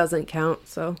 It doesn't count,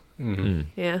 so Mm-hmm.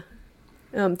 yeah.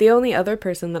 The only other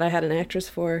person that I had an actress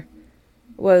for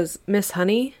was Miss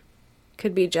Honey.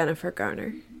 Could be Jennifer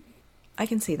Garner. I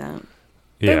can see that.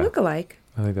 They Yeah, look alike.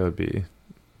 I think that would be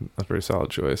a pretty solid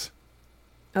choice.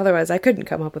 Otherwise, I couldn't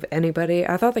come up with anybody.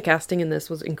 I thought the casting in this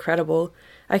was incredible.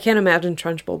 I can't imagine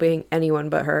Trunchbull being anyone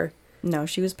but her. No,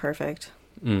 she was perfect.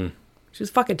 Mm. She was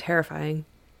fucking terrifying.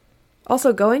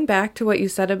 Also, going back to what you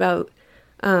said about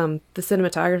the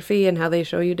cinematography and how they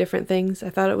show you different things, I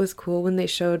thought it was cool when they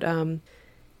showed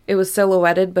it was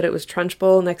silhouetted, but it was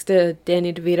Trunchbull next to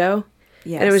Danny DeVito.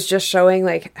 Yes. And it was just showing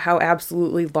like how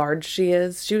absolutely large she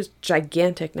is. She was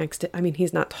gigantic next to, I mean,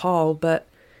 he's not tall, but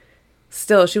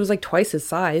still, she was like twice his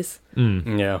size.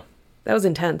 Yeah. That was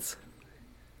intense.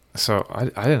 So I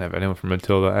didn't have anyone from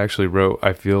Matilda. I actually wrote,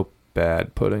 I feel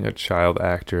bad putting a child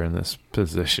actor in this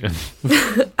position.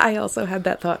 I also had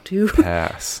that thought too.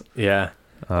 Pass. Yeah.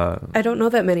 I don't know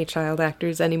that many child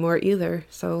actors anymore either,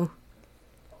 so.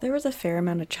 There was a fair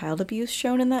amount of child abuse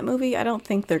shown in that movie. I don't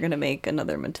think they're going to make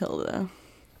another Matilda.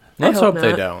 Let's hope hope they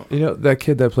not. don't. You know, that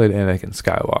kid that played Anakin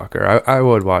Skywalker, I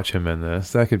would watch him in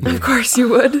this. That could be, Of course you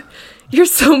would. You're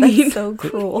so mean. That's so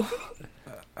cruel.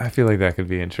 I feel like that could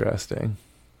be interesting.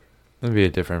 That'd be a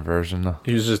different version though.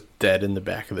 He was just dead in the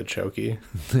back of the chokey.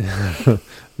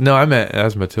 No, I meant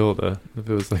as Matilda. If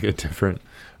it was like a different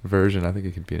version, I think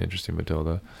it could be an interesting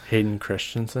Matilda. Hayden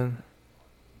Christensen.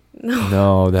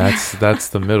 No, that's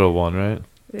the middle one, right?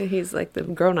 He's like the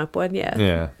grown-up one, yeah.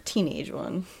 Yeah. Teenage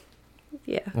one.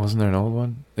 Yeah. Wasn't there an old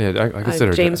one? Yeah, I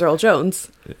consider James Earl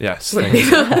Jones. Yes. Would be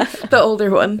the older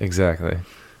one. Exactly.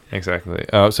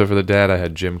 So for the dad, I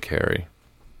had Jim Carrey.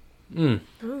 Oh,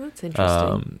 that's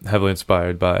interesting. Heavily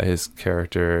inspired by his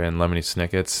character in Lemony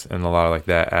Snicket's and a lot of like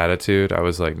that attitude. I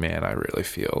was like, man, I really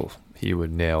feel he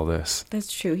would nail this.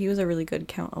 That's true. He was a really good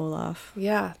Count Olaf.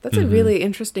 Yeah, that's a really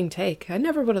interesting take. I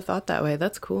never would have thought that way.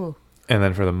 That's cool. And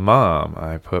then for the mom,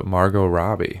 I put Margot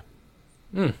Robbie.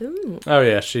 Ooh, Oh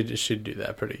yeah, she'd do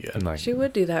that pretty good. And like, she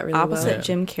would do that really Opposite well. Yeah.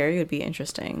 Jim Carrey would be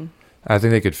interesting. I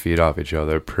think they could feed off each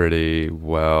other pretty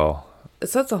well. It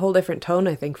sets a whole different tone,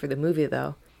 I think, for the movie,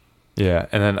 though. Yeah,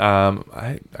 and then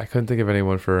I couldn't think of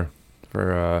anyone for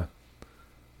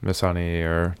Miss Honey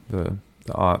or the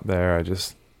aunt there. I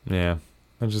just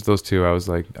those two. I was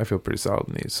like, I feel pretty solid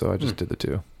in these, so I just did the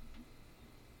two.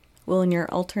 Well, in your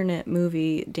alternate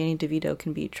movie, Danny DeVito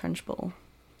can be Trunchbull.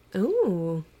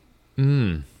 Ooh.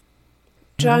 Mm.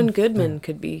 John Goodman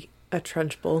could be a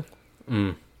Trunchbull.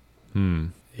 Mm.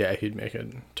 Yeah, he'd make a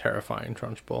terrifying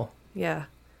Trunchbull. Yeah.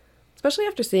 Especially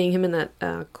after seeing him in that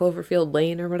Cloverfield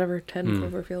Lane or whatever, 10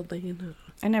 Cloverfield Lane.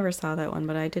 I never saw that one,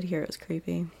 but I did hear it was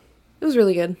creepy. It was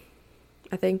really good,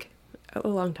 I think. A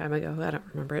long time ago. I don't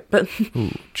remember it, but...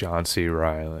 Ooh, John C.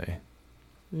 Reilly.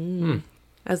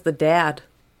 As the dad.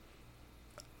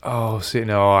 Oh, see,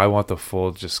 no, I want the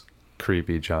full, just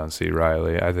creepy John C.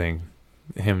 Reilly. I think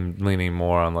him leaning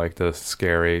more on, like, the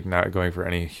scary, not going for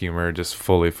any humor, just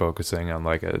fully focusing on,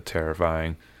 like, a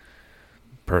terrifying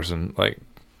person. Like,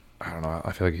 I don't know,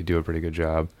 I feel like he'd do a pretty good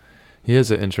job. He is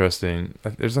an interesting...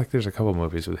 There's a couple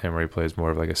movies with him where he plays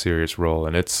more of, like, a serious role,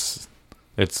 and it's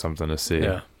something to see.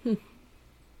 Yeah.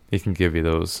 He can give you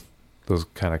those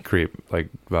kind of creep, like,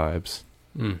 vibes.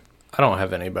 I don't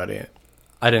have anybody...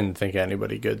 I didn't think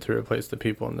anybody good to replace the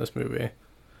people in this movie.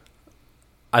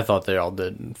 I thought they all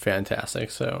did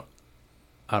fantastic, so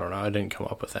I don't know. I didn't come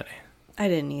up with any. I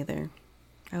didn't either.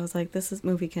 I was like, this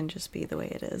movie can just be the way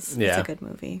it is. Yeah. It's a good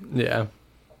movie. Yeah.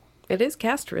 It is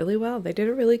cast really well. They did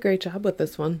a really great job with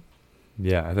this one.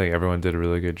 Yeah, I think everyone did a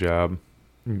really good job.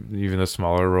 Even the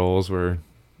smaller roles were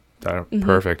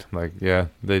perfect. Like, yeah,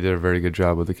 they did a very good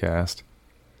job with the cast.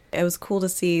 It was cool to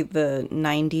see the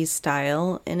 90s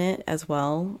style in it as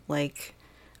well. Like,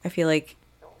 I feel like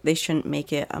they shouldn't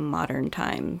make it a modern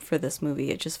time for this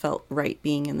movie. It just felt right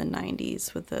being in the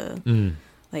 90s with the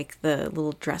like the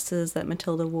little dresses that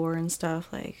Matilda wore and stuff.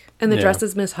 Like, And the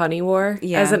dresses Miss Honey wore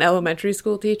as an elementary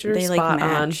school teacher. they spot like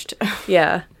matched. on.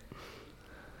 Yeah.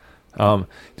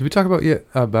 Did we talk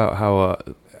about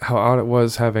how odd it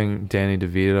was having Danny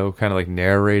DeVito kind of like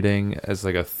narrating as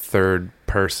like a third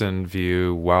person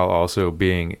view while also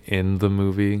being in the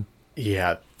movie?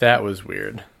 Yeah, that was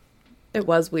weird. It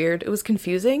was weird. It was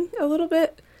confusing a little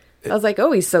bit. I was like,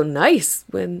 oh, he's so nice.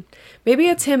 When maybe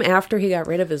it's him after he got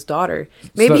rid of his daughter.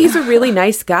 Maybe he's a really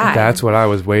nice guy. That's what I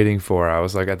was waiting for. I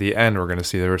was like, at the end, we're going to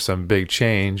see there was some big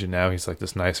change, and now he's like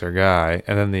this nicer guy.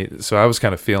 And then so I was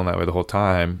kind of feeling that way the whole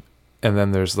time. And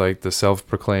then there's like the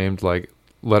self-proclaimed like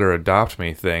let her adopt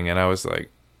me thing, and I was like,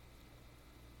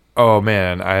 oh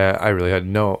man, I really have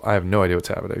no idea what's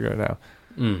happening right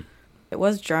now. It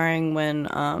was jarring when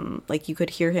like you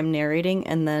could hear him narrating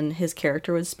and then his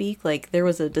character would speak. Like, there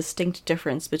was a distinct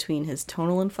difference between his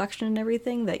tonal inflection and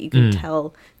everything that you could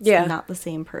tell it's not the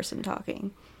same person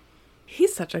talking.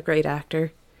 He's such a great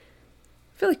actor.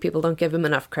 I feel like people don't give him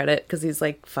enough credit because he's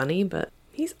like funny, but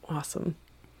he's awesome.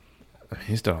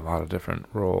 He's done a lot of different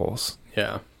roles.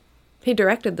 Yeah. He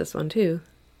directed this one too.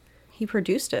 He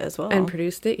produced it as well. And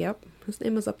produced it, yep. His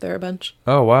name was up there a bunch.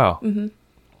 Oh, wow. Mm-hmm.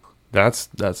 That's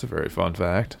a very fun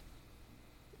fact.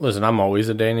 Listen, I'm always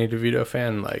a Danny DeVito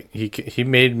fan. Like, he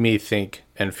made me think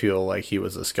and feel like he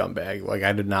was a scumbag. Like,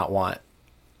 I did not want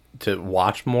to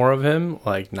watch more of him.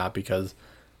 Like, not because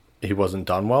he wasn't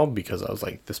done well, because I was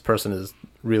like, this person is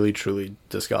really, truly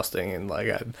disgusting. And,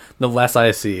 like, the less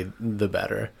I see, the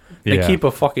better. They keep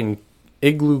a fucking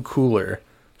igloo cooler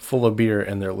full of beer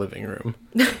in their living room.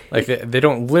 Like, they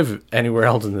don't live anywhere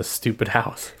else in this stupid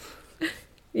house.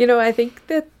 You know, I think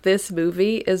that this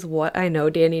movie is what I know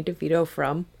Danny DeVito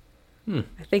from. I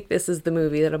think this is the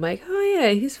movie that I'm like, oh yeah,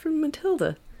 he's from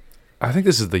Matilda. I think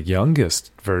this is the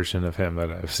youngest version of him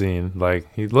that I've seen. Like,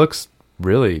 he looks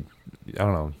really, I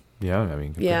don't know, young. I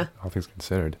mean, all things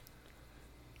considered.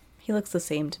 He looks the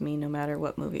same to me no matter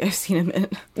what movie I've seen him in.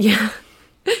 Yeah.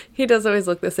 He does always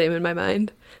look the same in my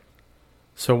mind.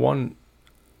 So one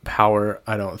power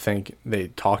I don't think they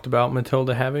talked about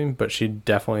Matilda having, but she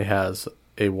definitely has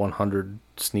a 100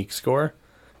 sneak score,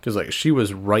 because like she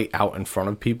was right out in front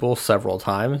of people several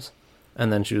times,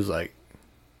 and then she was like,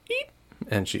 eep,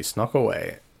 and she snuck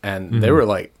away, and they were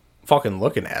like fucking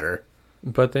looking at her,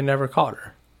 but they never caught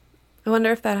her. I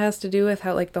wonder if that has to do with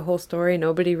how, like, the whole story,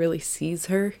 nobody really sees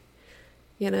her,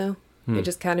 you know? They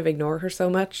just kind of ignore her so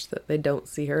much that they don't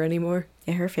see her anymore.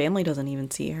 Yeah, her family doesn't even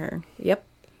see her. Yep.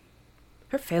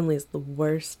 Her family is the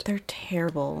worst. They're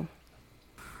terrible.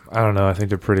 I don't know. I think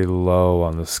they're pretty low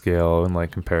on the scale in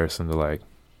like comparison to like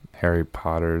Harry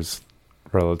Potter's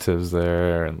relatives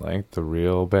there and like the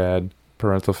real bad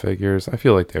parental figures. I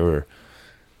feel like they were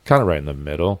kind of right in the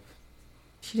middle.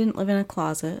 She didn't live in a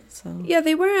closet, so... Yeah,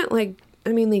 they weren't like... I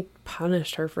mean, they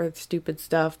punished her for stupid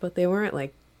stuff, but they weren't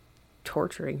like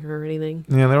torturing her or anything.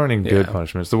 Yeah, they weren't any good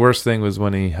punishments. The worst thing was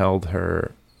when he held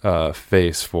her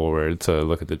face forward to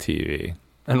look at the TV.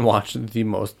 And watched the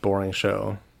most boring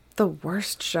show. The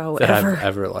worst show that ever. I've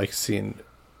ever like seen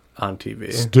on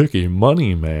TV. Sticky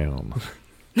Money Man.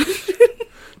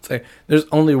 It's like, there's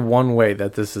only one way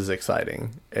that this is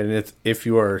exciting, and it's if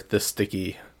you are the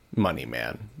Sticky Money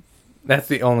Man. That's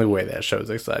the only way that show's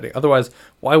exciting. Otherwise,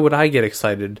 why would I get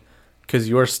excited because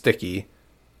you're sticky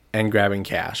and grabbing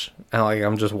cash. And like,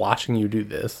 I'm just watching you do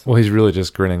this. Well, he's really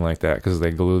just grinning like that because the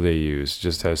glue they use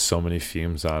just has so many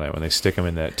fumes on it. When they stick him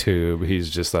in that tube, he's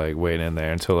just like waiting in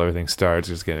there until everything starts,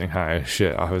 just getting high as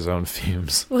shit off his own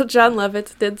fumes. Well, John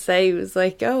Lovitz did say, he was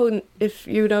like, oh, if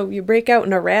you break out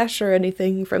in a rash or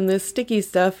anything from this sticky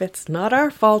stuff, it's not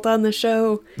our fault on the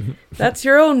show. That's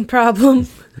your own problem.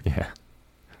 Yeah.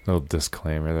 Little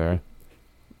disclaimer there.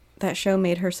 That show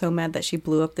made her so mad that she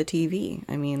blew up the TV.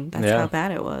 I mean, that's how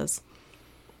bad it was.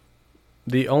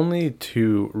 The only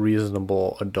two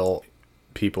reasonable adult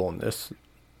people in this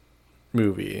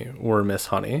movie were Miss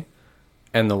Honey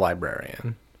and the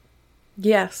librarian.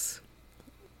 Yes.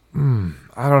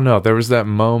 I don't know. There was that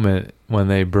moment when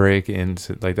they break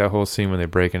into, like that whole scene when they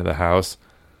break into the house.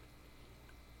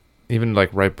 Even like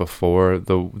right before,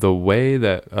 the way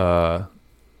that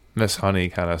Miss Honey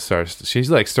kind of starts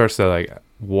to like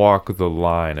walk the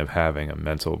line of having a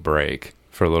mental break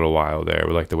for a little while there,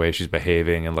 with like the way she's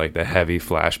behaving and like the heavy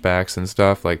flashbacks and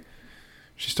stuff. Like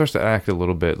she starts to act a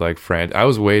little bit like frantic. I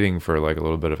was waiting for like a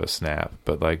little bit of a snap,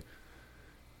 but like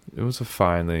it was a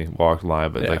finely walked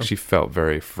line, but like she felt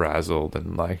very frazzled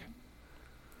and like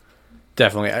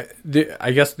definitely.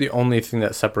 I guess the only thing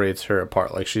that separates her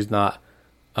apart, like she's not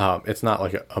it's not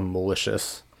like a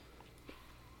malicious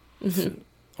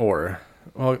or,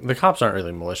 well, the cops aren't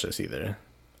really malicious either,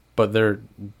 but they're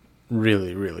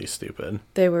really, really stupid.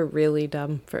 They were really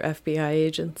dumb for FBI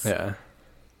agents. Yeah.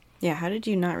 Yeah, how did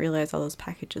you not realize all those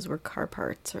packages were car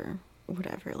parts or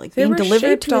whatever? Like They being were delivered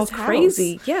shaped to all his house.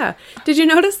 crazy. Yeah. Did you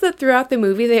notice that throughout the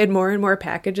movie they had more and more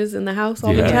packages in the house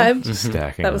all the time? Just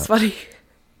stacking That was up. funny.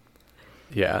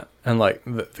 Yeah, and like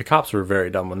the cops were very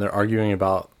dumb when they're arguing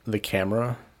about the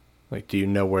camera. Like, do you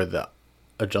know where the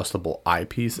adjustable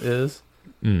eyepiece is?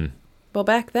 Well,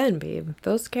 back then, babe,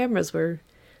 those cameras were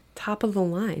top of the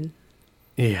line.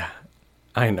 Yeah,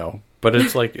 I know, but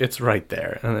it's like it's right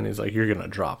there. And then he's like, "You're gonna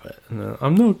drop it," and then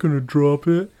I'm not gonna drop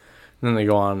it. And then they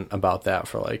go on about that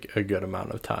for like a good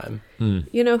amount of time.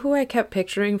 You know who I kept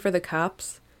picturing for the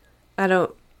cops? The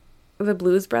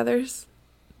Blues Brothers.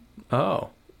 Oh,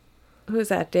 Who's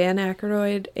that? Dan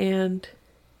Aykroyd and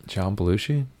John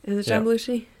Belushi? is it John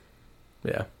Belushi?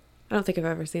 yeah, I don't think I've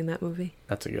ever seen that movie.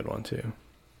 that's a good one too.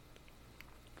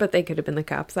 But they could have been the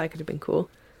cops. That could have been cool.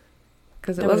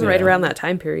 Because it That was would've right been around fun. that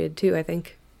time period, too, I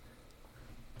think.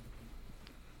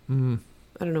 I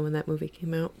don't know when that movie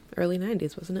came out. Early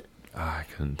 90s, wasn't it? I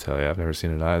couldn't tell you. I've never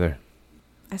seen it either.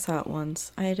 I saw it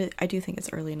once. I do think it's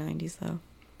early 90s, though.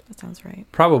 That sounds right.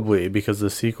 Probably because the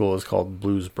sequel is called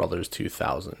Blues Brothers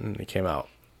 2000, and it came out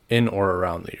in or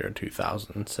around the year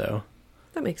 2000. So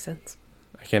That makes sense.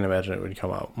 I can't imagine it would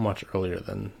come out much earlier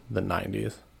than the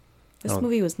 90s. This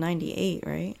movie was 98,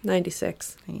 right?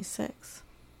 96. 96.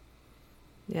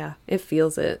 Yeah, it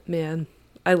feels it, man.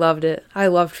 I loved it. I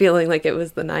loved feeling like it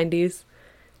was the 90s.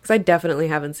 Because I definitely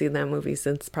haven't seen that movie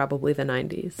since probably the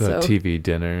 90s. The So, TV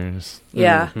dinners.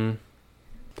 yeah.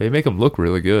 They make them look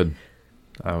really good.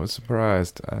 I was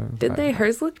surprised. Did they?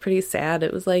 Hers looked pretty sad.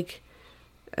 It was like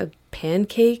a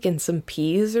pancake and some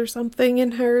peas or something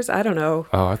in hers. I don't know.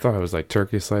 Oh, I thought it was like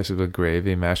turkey slices with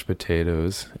gravy, mashed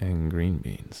potatoes, and green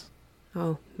beans.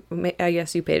 Oh, I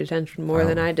guess you paid attention more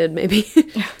than I did, maybe.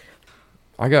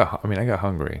 I got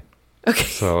hungry. Okay.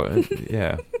 So,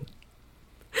 yeah.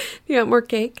 You want more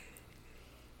cake?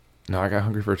 No, I got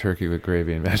hungry for turkey with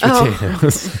gravy and mashed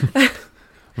potatoes.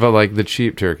 But like the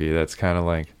cheap turkey, that's kind of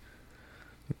like,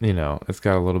 it's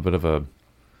got a little bit of a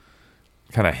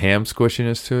kind of ham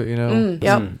squishiness to it,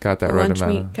 Yep. Got that A right lunch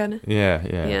amount. meat kind of.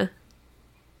 Yeah.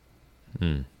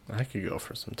 Yeah. I could go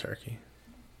for some turkey.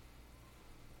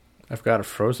 I've got a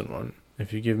frozen one.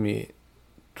 If you give me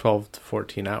 12 to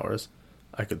 14 hours,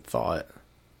 I could thaw it.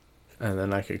 And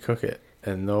then I could cook it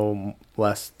in no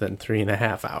less than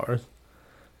 3.5 hours.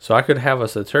 So I could have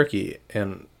us a turkey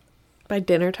By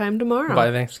dinner time tomorrow.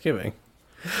 by Thanksgiving.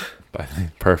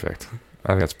 Perfect. I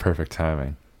think that's perfect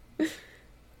timing.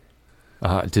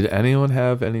 Did anyone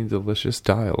have any delicious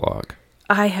dialogue?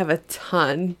 I have a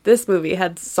ton. This movie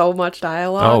had so much Oh,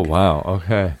 dialogue. wow.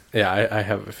 Okay. Yeah, I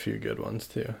have a few good ones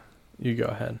too. You go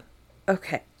ahead.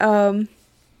 Okay.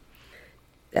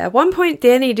 At one point,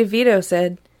 Danny DeVito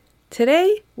said,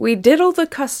 "Today, we diddled a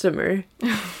customer."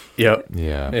 Yep.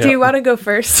 Yeah. Do you want to go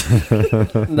first?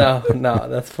 No,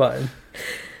 that's fine.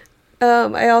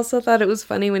 I also thought it was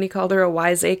funny when he called her a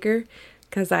wiseacre,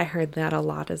 because I heard that a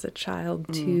lot as a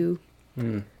child, too.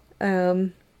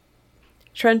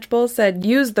 Trenchbull said,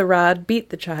 "Use the rod, beat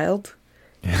the child."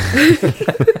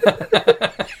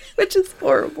 Which is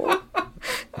horrible.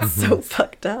 So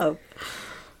fucked up.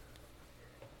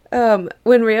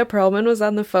 When Rhea Perlman was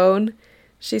on the phone,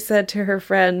 she said to her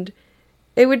friend,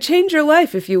 It would change your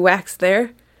life if you waxed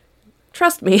there.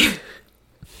 Trust me.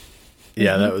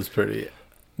 Yeah, that was pretty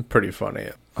funny.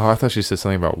 Oh, I thought she said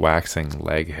something about waxing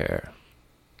leg hair.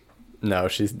 No,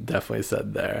 she's definitely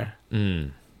said there.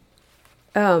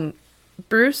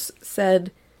 Bruce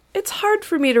said, "It's hard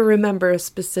for me to remember a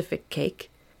specific cake."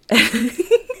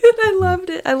 I loved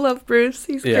it. I love Bruce.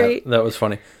 He's great. That was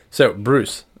funny. So,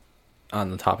 Bruce, on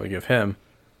the topic of him,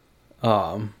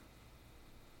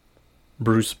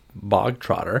 Bruce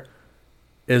Bogtrotter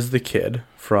is the kid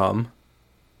from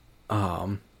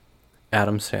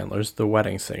Adam Sandler's The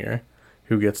Wedding Singer,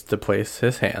 who gets to place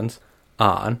his hands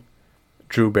on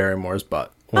Drew Barrymore's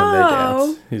butt when they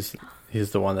dance.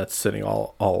 He's the one that's sitting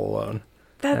all alone.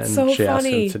 That's and so she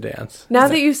funny. asks him to dance. Now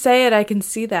that you say it, I can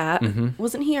see that.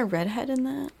 Wasn't he a redhead in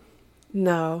that?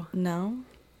 No.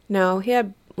 No? He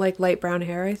had like light brown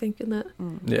hair, I think, in that.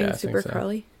 Yeah, Being I super think so.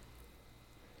 curly.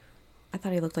 I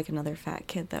thought he looked like another fat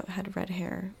kid that had red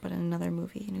hair, but in another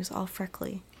movie, and he was all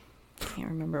freckly. I can't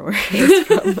remember where he was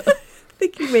from. I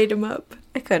think you made him up.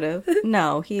 I could have.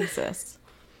 No, he exists.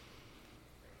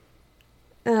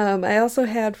 I also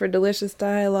had for delicious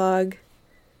dialogue.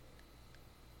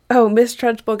 Oh, Miss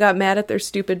Trunchbull got mad at their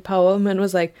stupid poem and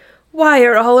was like, "Why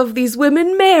are all of these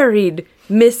women married?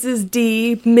 Mrs.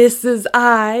 D, Mrs.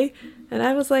 I." And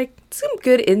I was like, some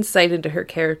good insight into her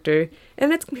character.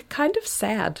 And it's kind of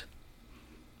sad.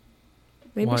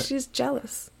 Maybe What? she's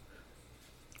jealous.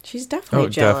 She's definitely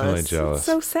jealous. Definitely jealous. It's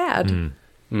so sad.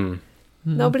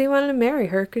 Nobody wanted to marry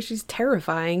her because she's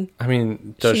terrifying. I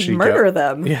mean, does She'd she murder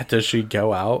them. Yeah, does she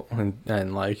go out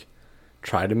and like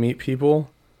try to meet people?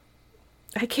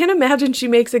 I can't imagine she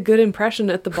makes a good impression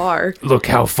at the bar. Look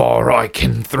how far I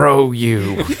can throw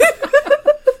you.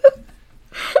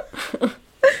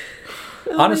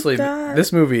 Honestly, God.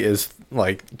 this movie is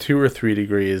like 2 or 3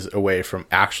 degrees away from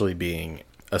actually being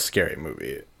a scary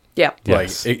movie. Yeah.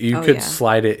 Yes. Like you Oh, could yeah.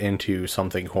 slide it into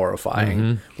something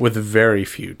horrifying with very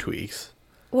few tweaks.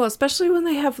 Well, especially when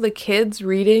they have the kids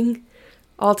reading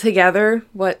all together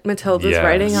what Matilda's Yes.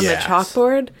 writing on Yes. the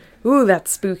chalkboard. Ooh,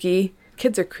 that's spooky.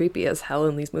 Kids are creepy as hell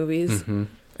in these movies. And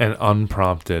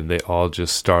unprompted, they all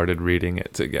just started reading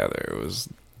it together. It was,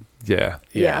 yeah.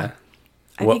 Yeah.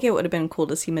 I What- think it would have been cool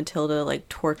to see Matilda like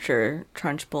torture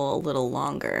Trunchbull a little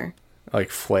longer. Like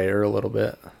flare a little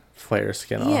bit. Flare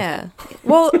skin off. Yeah.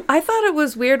 Well, I thought it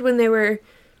was weird when they were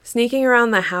sneaking around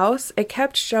the house. It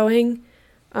kept showing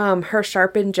her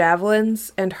sharpened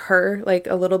javelins and her like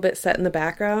a little bit set in the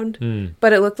background.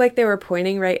 But it looked like they were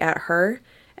pointing right at her.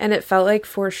 And it felt like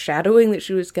foreshadowing that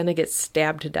she was going to get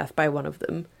stabbed to death by one of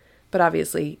them. But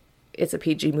obviously, it's a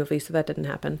PG movie, so that didn't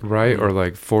happen. Right? Or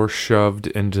like force shoved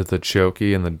into the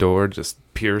chokey and the door just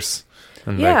pierce.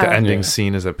 And like Yeah. the ending Yeah.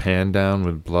 scene is a pan down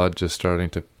with blood just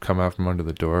starting to come out from under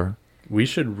the door. We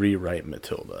should rewrite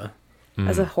Matilda.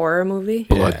 As a horror movie.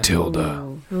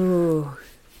 Blood-tilda. Ooh.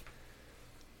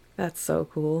 That's so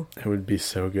cool. It would be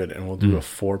so good. And we'll do a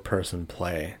 4-person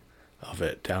play of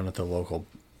it down at the local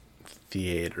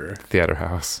theater. Theater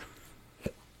house.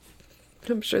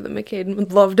 I'm sure that McCaden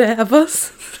would love to have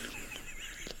us.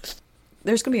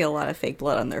 There's going to be a lot of fake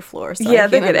blood on their floor. So Yeah, I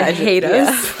they're can't going to imagine- hate yeah.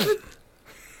 us.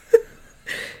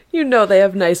 You know they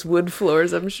have nice wood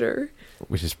floors, I'm sure.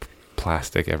 We just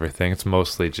plastic everything. It's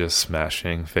mostly just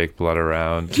smashing fake blood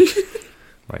around.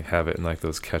 Like have it in like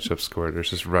those ketchup squirters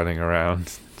just running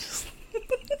around.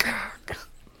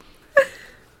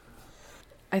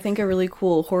 I think a really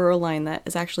cool horror line that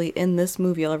is actually in this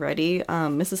movie already.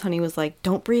 Mrs. Honey was like,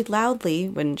 "Don't breathe loudly,"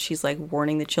 when she's like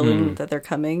warning the children that they're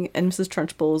coming. And Mrs.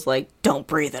 Trunchbull was like, "Don't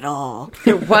breathe at all.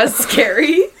 It was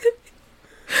scary.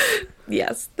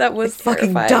 Yes, that was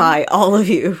Fucking terrifying. die, all of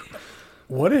you."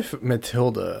 What if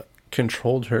Matilda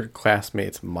controlled her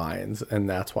classmates' minds and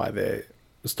that's why they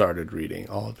started reading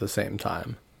all at the same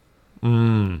time?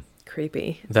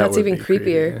 Creepy. That That's would even be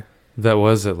creepier. creepy. That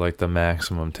was at like the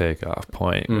maximum takeoff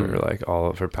point where like all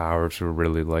of her powers were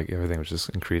really like everything was just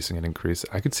increasing and increasing.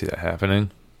 I could see that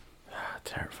happening.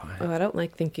 Terrifying. Oh, I don't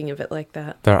like thinking of it like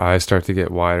that. Their eyes start to get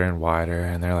wider and wider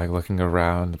and they're like looking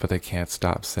around, but they can't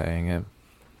stop saying it.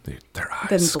 Their eyes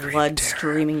Then scream blood terror.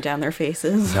 streaming down their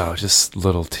faces. No, just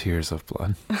little tears of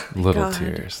blood. Little God.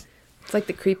 tears. It's like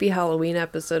the creepy Halloween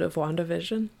episode of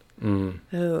WandaVision.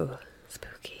 Oh,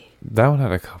 spooky. That one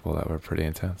had a couple that were pretty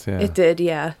intense, yeah. It did,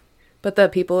 yeah. But the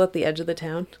people at the edge of the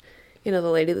town, you know,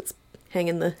 the lady that's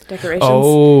hanging the decorations.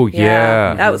 Oh,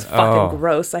 yeah. That was fucking Oh.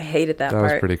 gross. I hated that That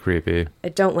part. was pretty creepy. I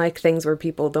don't like things where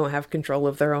people don't have control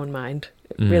of their own mind.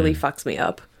 It really fucks me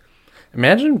up.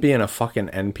 Imagine being a fucking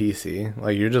NPC.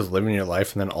 Like, you're just living your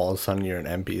life and then all of a sudden you're an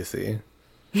NPC.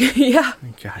 Yeah.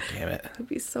 God damn it. That'd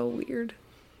be so weird.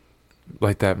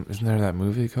 Like that, isn't there that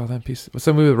movie called that piece? What's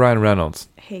that movie with Ryan Reynolds?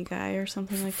 Hey Guy or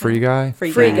something like Free that. Guy?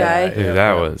 Free Guy. Yeah,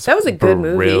 that was a good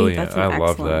movie. brilliant. That's an I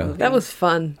love excellent that. movie. That was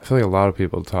fun. I feel like a lot of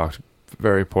people talked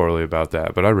very poorly about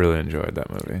that, but I really enjoyed that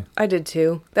movie. I did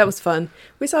too. That was fun.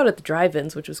 We saw it at the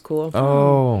drive-ins, which was cool.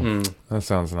 Oh, that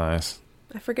sounds nice.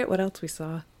 I forget what else we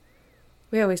saw.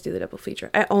 We always do the double feature.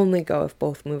 I only go if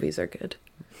both movies are good.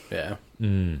 Yeah.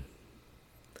 Mm.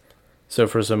 So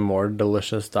for some more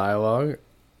delicious dialogue,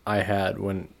 I had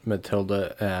when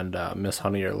Matilda and Miss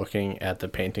Honey are looking at the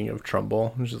painting of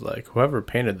Trumbull, which is like, whoever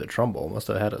painted the Trumbull must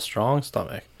have had a strong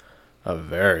stomach. A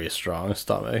very strong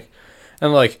stomach.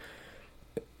 And like,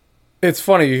 it's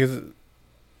funny because,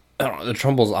 I don't know, the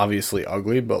Trumbull's obviously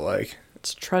ugly, but like...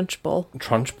 It's Trunchbull.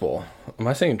 Trunchbull. Am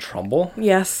I saying Trumbull?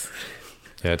 Yes.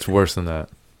 Yeah, it's worse than that.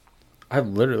 I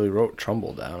literally wrote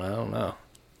Trumbull down. I don't know.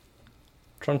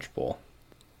 Trunchbull.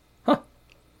 Huh.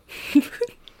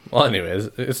 Well, anyways,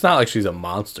 it's not like she's a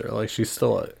monster. Like, she's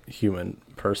still a human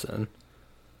person.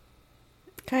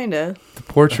 Kinda. The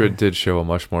portrait did show a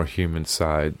much more human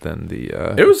side than the...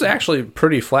 It was actually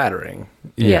pretty flattering.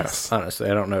 Yes. Honestly,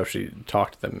 I don't know if she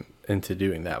talked them into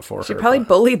doing that for her. She probably but-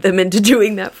 bullied them into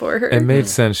doing that for her. It made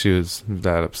sense she was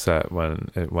that upset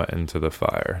when it went into the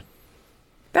fire.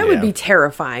 That would Yeah. be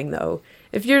terrifying, though.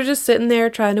 If you're just sitting there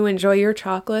trying to enjoy your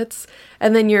chocolates,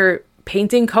 and then your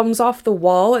painting comes off the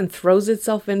wall and throws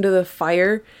itself into the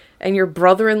fire, and your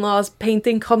brother-in-law's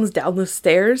painting comes down the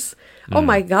stairs, oh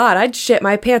my God, I'd shit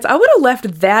my pants. I would have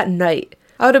left that night.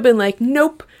 I would have been like,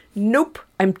 nope,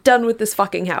 I'm done with this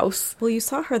fucking house. Well, you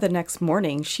saw her the next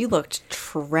morning. She looked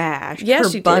trash. Yeah, her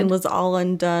she bun did. was all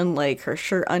undone, like her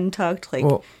shirt untucked. Like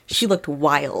Well, she looked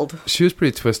wild. She was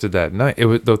pretty twisted that night. It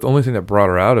was the only thing that brought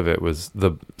her out of it was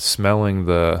the smelling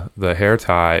the hair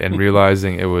tie and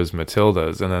realizing it was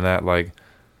Matilda's, and then that, like,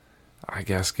 I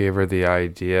guess gave her the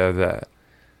idea that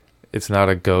it's not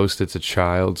a ghost, it's a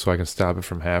child, so I can stop it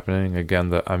from happening.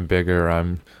 Again, I'm bigger,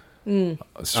 I'm right,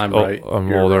 I'm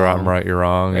you're older, wrong. I'm right, you're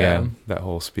wrong. Yeah. Yeah, that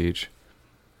whole speech.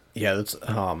 Yeah, that's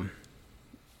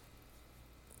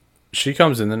she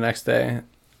comes in the next day,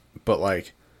 but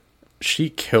like she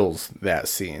kills that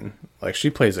scene. Like she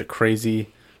plays a crazy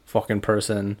fucking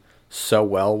person so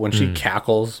well when she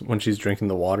cackles when she's drinking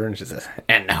the water and she says,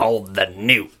 "And hold the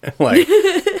newt." Like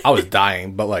I was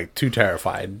dying, but like too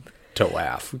terrified to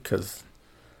laugh because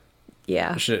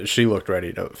Yeah. she looked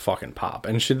ready to fucking pop.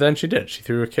 And she did. She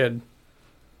threw a kid.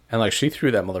 And like she threw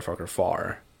that motherfucker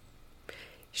far.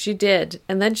 She did.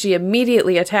 And then she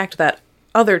immediately attacked that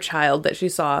other child that she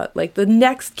saw. Like, the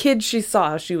next kid she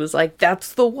saw, she was like,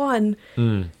 that's the one.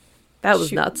 That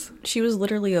was nuts. She was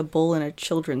literally a bull in a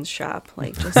children's shop.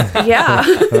 Like, just Yeah.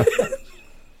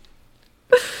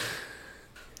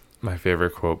 My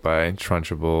favorite quote by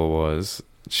Trunchbull was,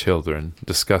 "Children,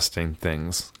 disgusting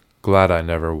things. Glad I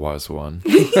never was one."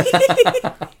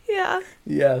 Yeah.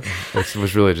 Yes. It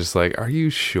was really just like, are you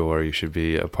sure you should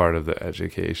be a part of the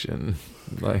education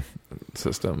like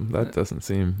system? That doesn't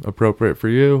seem appropriate for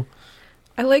you.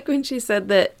 I like when she said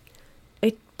that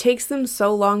it takes them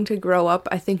so long to grow up.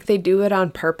 I think they do it on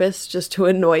purpose just to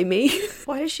annoy me.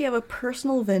 why does she have a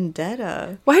personal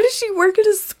vendetta? Why does she work at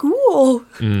a school?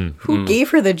 Who gave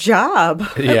her the job?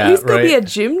 Yeah, At least go right. be a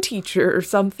gym teacher or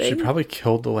something. She probably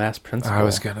killed the last principal. I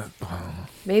was gonna.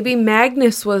 Maybe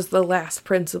Magnus was the last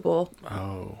principal.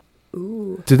 Oh.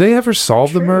 Ooh. Did they ever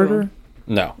solve the True. murder?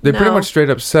 No. They pretty No. much straight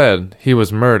up said he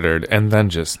was murdered and then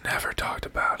just never talked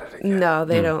about it again. No,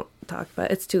 they don't talk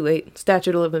about it. It's too late.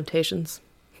 Statute of limitations.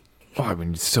 Well, I mean,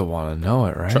 you still want to know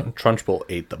it, right? Trunchbull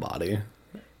ate the body.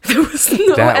 There was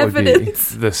no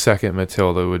evidence. Would be the second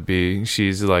Matilda would be,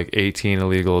 she's like 18, a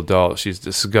legal adult. She's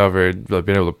discovered, like,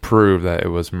 been able to prove that it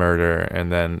was murder,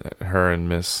 and then her and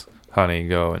Miss Honey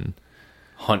go and,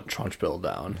 Hunt Trunchbull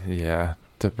down. yeah,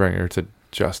 to bring her to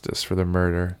justice for the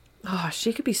murder. Oh,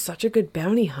 she could be such a good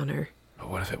bounty hunter. But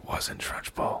what if it wasn't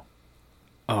Trunchbull?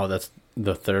 Oh, that's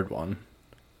the third one.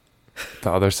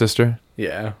 The other sister?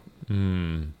 Yeah.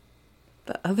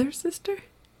 The other sister?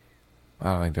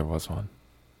 I don't think there was one.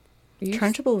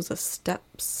 Trunchbull was a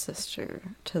stepsister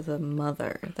to the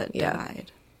mother that Yeah.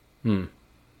 died. Hmm.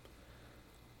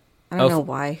 I don't know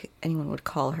why anyone would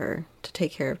call her to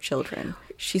take care of children.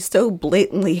 She so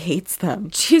blatantly hates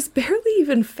them. She's barely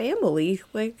even family.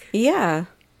 Like, Yeah.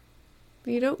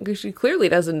 she clearly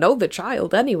doesn't know the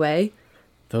child anyway.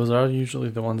 Those are usually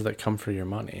the ones that come for your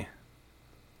money.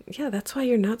 Yeah, that's why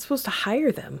you're not supposed to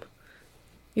hire them.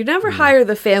 You never hire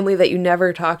the family that you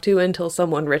never talk to until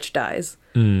someone rich dies.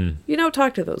 You don't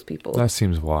talk to those people. That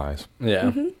seems wise.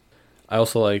 Yeah. I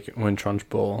also like when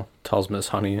Trunchbull tells Miss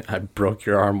Honey, I broke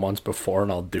your arm once before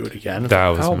and I'll do it again. That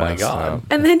was oh my messed god. up.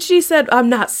 And then she said, I'm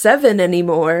not 7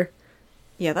 anymore.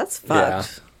 Yeah, that's Yeah.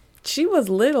 fucked. She was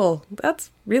little. That's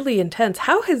really intense.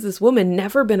 How has this woman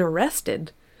never been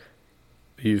arrested?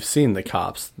 You've seen the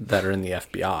cops that are in the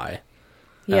FBI.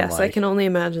 Yes, I like, can only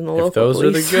imagine the local If those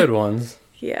police. are the good ones.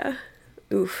 Yeah.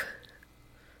 Oof.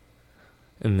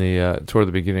 In the toward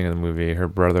the beginning of the movie, her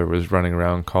brother was running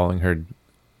around calling her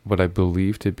what I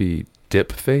believe to be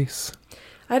dip face.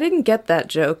 I didn't get that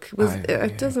joke. Yeah.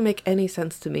 It doesn't make any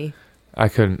sense to me. I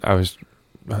couldn't. I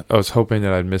was hoping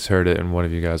that I'd misheard it and one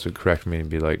of you guys would correct me and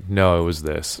be like, "No, it was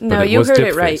this." No, but you was heard dip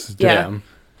it right. face. Yeah.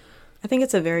 I think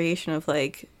it's a variation of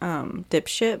like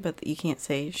dipshit, but you can't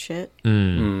say shit.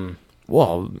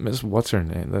 Well, Miss what's her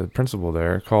name? The principal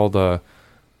there called the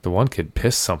one kid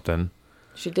piss something.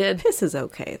 She did. Piss is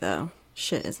okay though.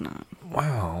 Shit is not.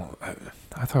 Wow,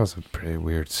 I thought it was a pretty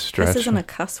weird stretch. This isn't a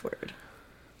cuss word.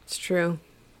 It's true.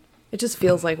 It just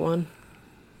feels like one.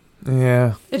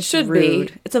 Yeah, It should Rude.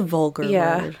 be. It's a vulgar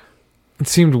Yeah. word. it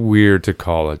seemed weird to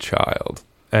call a child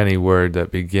any word that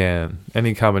began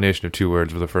any combination of two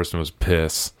words where the first one was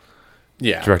piss.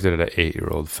 Yeah. Directed at an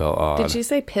 8-year-old felt odd. Did she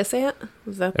say pissant?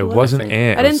 Was that the It one? wasn't think-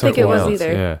 ant. I didn't think it something was else.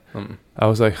 either. Yeah. I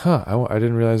was like, huh. I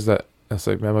didn't realize that. It's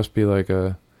like, that must be like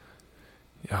a,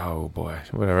 oh boy,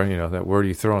 whatever, that word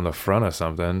you throw on the front of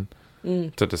something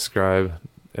to describe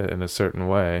it in a certain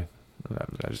way.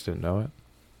 I just didn't know it.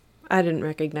 I didn't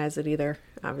recognize it either,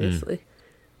 obviously.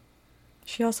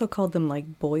 She also called them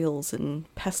like boils and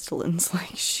pestilence.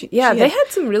 Like Yeah, they had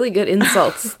some really good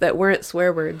insults that weren't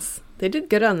swear words. They did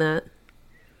good on that.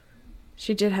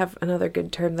 She did have another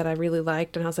good term that I really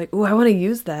liked, and I was like, ooh, I want to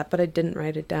use that, but I didn't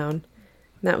write it down. And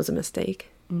that was a mistake.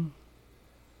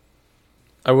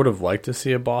 I would have liked to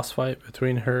see a boss fight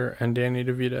between her and Danny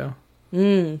DeVito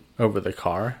over the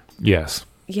car. Yes.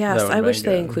 Yes, That would've I wish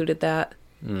been they good. included that.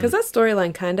 Because that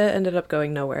storyline kind of ended up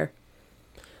going nowhere.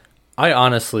 I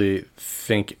honestly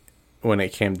think when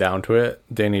it came down to it,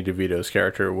 Danny DeVito's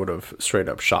character would have straight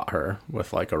up shot her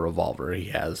with like a revolver he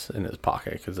has in his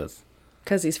pocket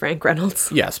Because he's Frank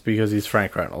Reynolds. yes, because he's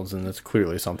Frank Reynolds and it's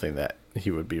clearly something that he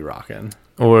would be rocking.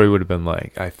 Or it would have been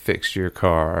like, I fixed your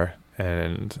car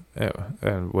and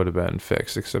would have been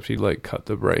fixed, except he like cut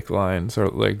the brake lines or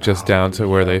like just down to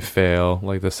where they fail,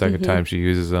 like the 2nd time she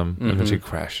uses them and then she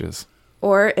crashes.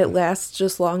 Or it lasts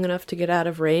just long enough to get out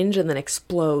of range and then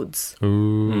explodes.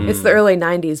 Ooh. It's the early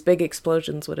 90s. Big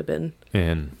explosions would have been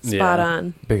And spot Yeah.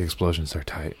 on. big explosions are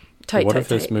tight. Tight, What tight, if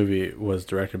this tight. movie was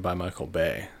directed by Michael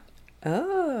Bay?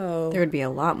 Oh. There would be a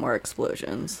lot more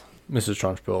explosions. Mrs.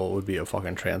 Trunchbull would be a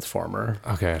fucking transformer.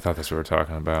 Okay, I thought that's what we were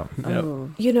talking about. Yep.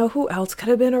 You know who else could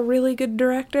have been a really good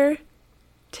director?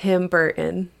 Tim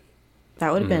Burton.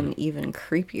 That would have been even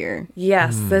creepier.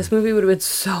 Yes, this movie would have been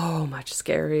so much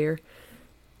scarier.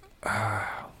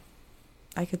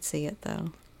 I could see it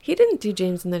though. He didn't do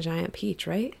James and the Giant Peach,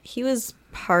 right? He was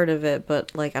part of it,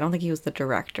 but like I don't think he was the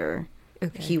director.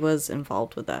 Okay. He was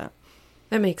involved with that.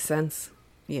 That makes sense.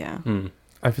 Yeah.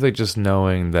 I feel like just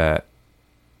knowing that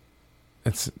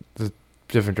it's the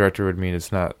different director would mean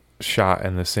it's not shot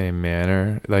in the same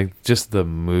manner. Like just the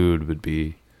mood would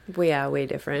be, Well, yeah, way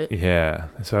different. yeah.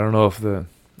 So I don't know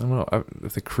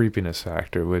if the creepiness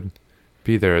factor would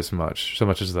be there as much, so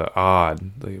much as the odd.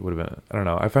 Like it would have been. I don't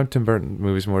know. I find Tim Burton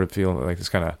movies more to feel like this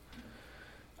kind of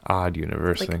odd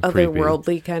universe Like than creepy.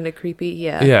 otherworldly kind of creepy.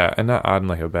 Yeah. Yeah, and not odd in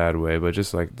like a bad way, but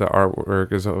just like the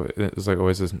artwork is like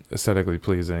always aesthetically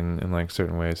pleasing in like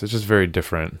certain ways. It's just very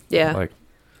different. Yeah. Like,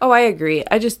 Oh, I agree.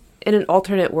 I just, in an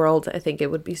alternate world, I think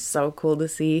it would be so cool to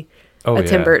see oh a yeah.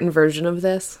 Tim Burton version of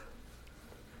this.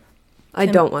 I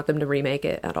don't want them to remake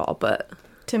it at all, but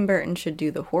Tim Burton should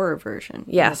do the horror version. of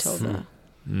Yes. Matilda.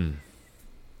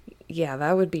 yeah,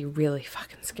 that would be really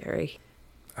fucking scary.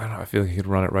 I don't know. I feel like he could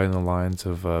run it right in the lines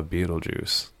of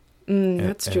Beetlejuice.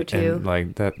 That's true too. And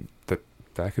like that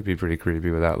could be pretty creepy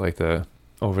without like the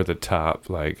over the top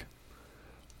like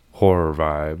horror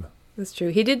vibe. That's true.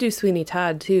 He did do Sweeney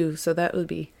Todd too, so that would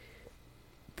be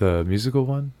The musical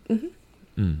one.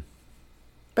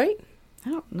 right. I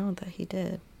don't know that he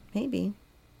did. Maybe.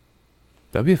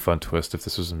 That'd be a fun twist if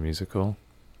this was a musical.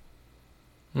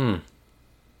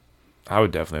 I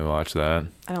would definitely watch that.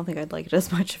 I don't think I'd like it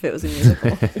as much if it was a musical.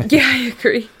 Yeah, I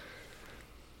agree.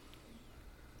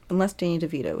 Unless Danny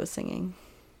DeVito was singing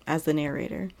as the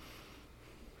narrator.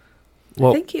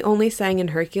 Well, I think he only sang in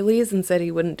Hercules and said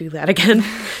he wouldn't do that again.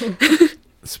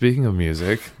 speaking of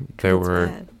music, there That's were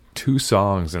bad. 2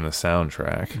 songs in the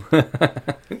soundtrack.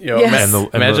 Yo, Yes.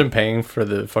 imagine paying for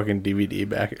the fucking DVD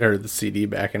back or the CD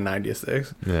back in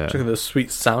 '96. Yeah. Look at this sweet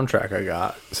soundtrack I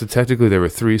got. So technically there were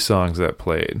 3 songs that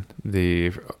played.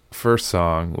 The first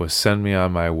song was Send Me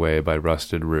On My Way by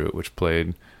Rusted Root, which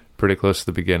played pretty close to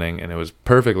the beginning, and it was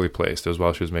perfectly placed. It was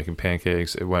while she was making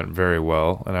pancakes. It went very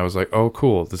well, and I was like, oh,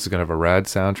 cool. This is going to have a rad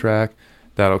soundtrack.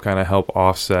 That'll kind of help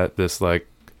offset this, like,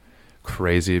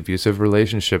 crazy abusive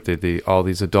relationship that all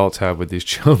these adults have with these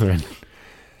children.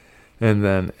 And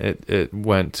then it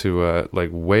went to, like,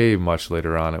 way much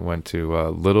later on, it went to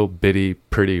Little Bitty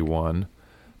Pretty One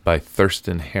by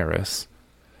Thurston Harris.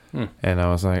 And I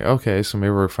was like, okay, so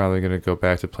maybe we're finally going to go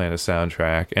back to playing a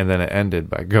soundtrack. And then it ended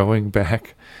by going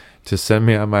back to Send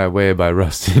Me On My Way by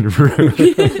Rusted Root.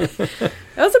 That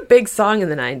was a big song in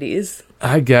the 90s.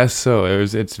 I guess so.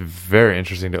 It's very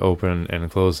interesting to open and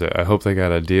close it. I hope they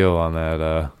got a deal on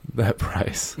that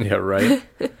price. Yeah, right.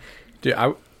 Dude,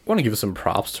 I want to give some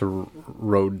props to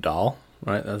Roald Dahl,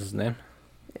 right? That's his name.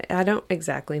 I don't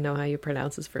exactly know how you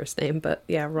pronounce his first name, but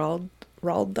yeah, Roald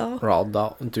Dahl. Roald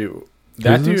Dahl. Dude,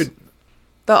 that Who's this? dude.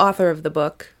 The author of the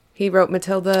book. He wrote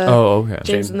Matilda, Oh, okay.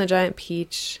 James and the Giant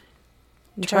Peach,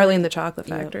 and Charlie and the Chocolate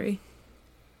Factory,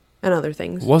 and other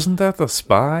things. Wasn't that The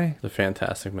Spy? The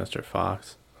Fantastic Mr.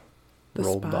 Fox. The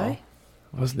Roald Spy? Dahl.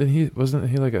 Wasn't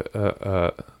he like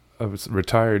a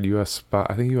retired U.S. spy?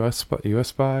 I think U.S.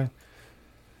 spy.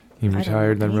 He don't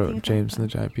retired, know then anything wrote about James and the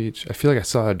Giant Peach. I feel like I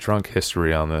saw a drunk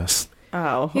history on this.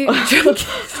 Oh. He-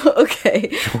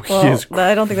 Okay. Well, is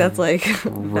I don't think that's like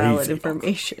valid crazy.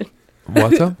 information.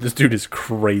 What's up? This dude is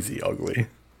crazy ugly.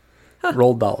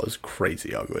 Roald Dahl is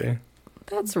crazy ugly.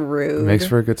 That's rude. Makes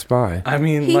for a good spy. I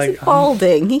mean, He's like,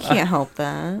 balding. He can't help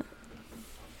that.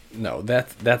 no,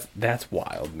 that's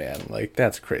wild, man. Like,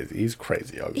 that's crazy. He's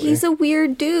crazy ugly. He's a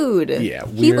weird dude. Yeah,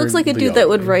 He looks like a weirdly dude that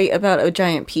would ugly. write about a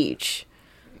giant peach.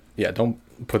 Yeah, don't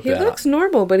put He that. looks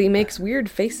normal, but he makes weird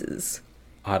faces.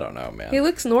 I don't know, man. He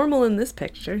looks normal in this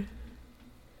picture.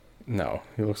 No,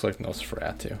 he looks like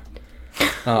Nosferatu.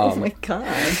 Oh my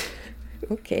god.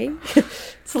 Okay.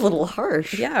 It's a little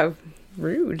harsh. Yeah,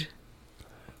 rude.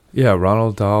 Yeah,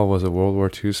 Ronald Dahl was a World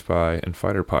War II spy and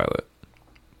fighter pilot.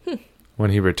 When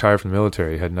he retired from the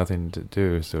military, he had nothing to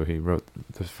do, so he wrote.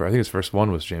 I think his first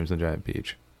one was James and the Giant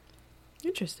Peach.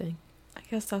 Interesting. I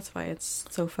guess that's why it's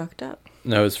so fucked up.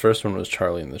 No, his first one was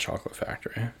Charlie and the Chocolate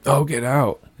Factory. Oh, get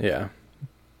out! Yeah.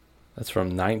 That's from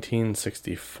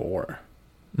 1964.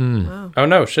 Wow. Oh,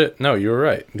 no, shit. No, you were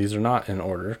right. These are not in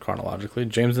order chronologically.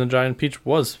 James and the Giant Peach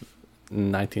was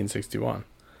 1961.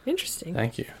 Interesting.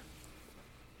 Thank you.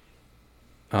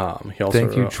 He also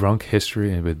Thank you, wrote- Drunk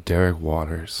History with Derek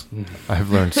Waters.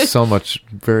 I've learned so much,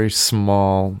 very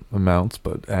small amounts,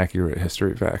 but accurate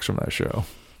history facts from that show.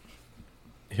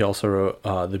 He also wrote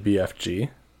the BFG.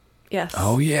 Yes.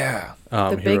 Oh, yeah.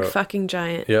 The He big wrote- fucking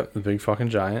giant. Yep, the big fucking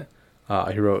giant.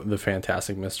 He wrote The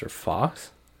Fantastic Mr.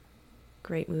 Fox.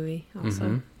 Great movie, also.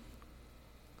 Mhm.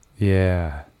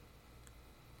 Yeah.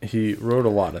 He wrote a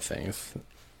lot of things.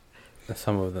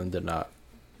 Some of them did not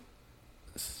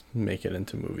make it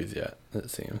into movies yet, it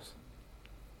seems.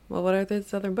 Well, what are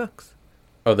those other books?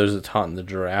 Oh, there's a ton. The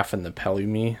Giraffe and the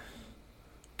Pelumi,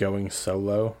 Going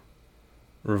Solo,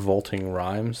 Revolting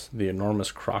Rhymes, The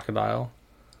Enormous Crocodile,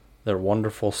 The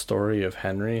Wonderful Story of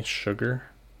Henry Sugar,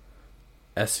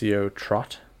 SEO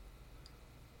Trot,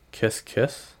 Kiss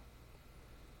Kiss.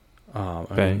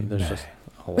 Bang, There's bang. just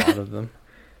a lot of them.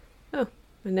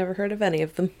 I never heard of any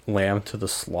of them. Lamb to the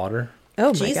Slaughter. Oh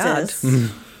my god.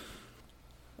 Jesus.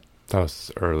 That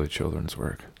was early children's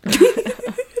work.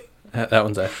 That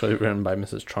one's actually written by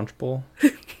Mrs. Trunchbull.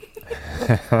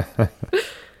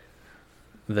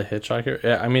 The Hitchhiker.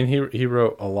 Yeah, I mean, he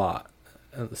wrote a lot.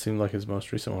 It seemed like his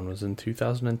most recent one was in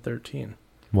 2013.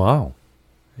 Wow.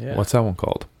 Yeah. What's that one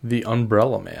called? The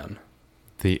Umbrella Man.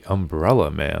 The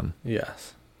Umbrella Man.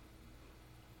 Yes.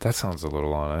 That sounds a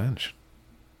little on edge.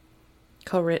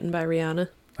 Co-written by Rihanna.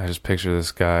 I just picture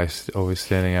this guy always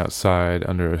standing outside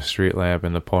under a street lamp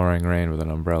in the pouring rain with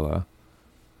an umbrella.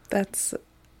 That's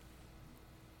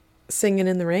Singing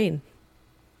in the Rain.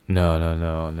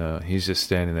 No. He's just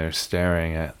standing there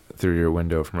staring at through your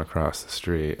window from across the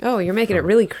street. Oh, you're making it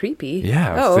really creepy.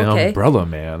 Yeah, Oh, it's the okay. Umbrella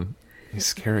Man. He's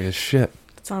scary as shit.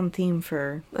 It's on theme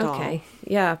for doll. Okay.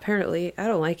 Yeah, apparently. I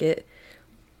don't like it.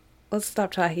 Let's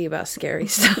stop talking about scary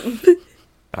stuff.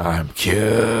 I'm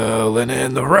killing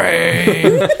in the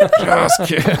rain. Just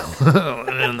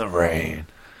killing in the rain.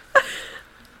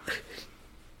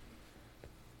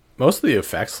 Most of the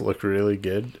effects look really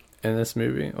good in this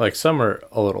movie. Like, some are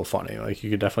a little funny. Like, you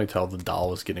could definitely tell the doll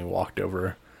was getting walked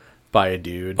over by a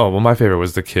dude. Oh, well, my favorite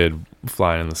was the kid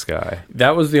flying in the sky.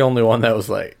 That was the only one that was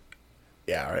like,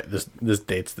 yeah, all right, this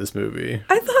dates this movie.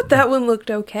 I thought that one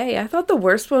looked okay. I thought the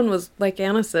worst one was, like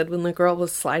Anna said, when the girl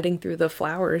was sliding through the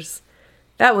flowers.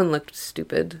 That one looked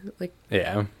stupid. Like,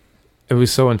 Yeah. It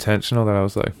was so intentional that I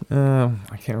was like,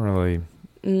 I can't really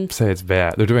say it's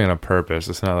bad. They're doing it on purpose.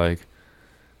 It's not like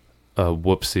a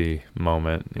whoopsie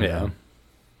moment. You know?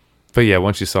 But yeah,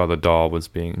 once you saw the doll was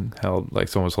being held, like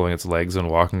someone was holding its legs and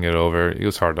walking it over, it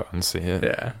was hard to unsee it.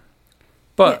 Yeah.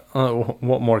 But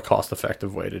what more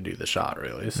cost-effective way to do the shot,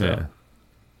 really? So. Yeah.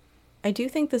 I do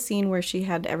think the scene where she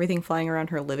had everything flying around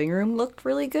her living room looked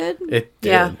really good. It did.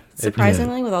 Yeah.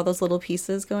 Surprisingly, with all those little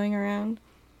pieces going around.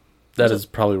 That is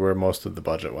probably where most of the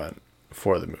budget went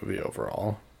for the movie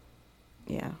overall.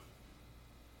 Yeah.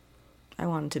 I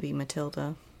wanted to be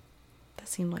Matilda. That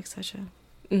seemed like such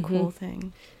a cool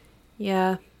thing.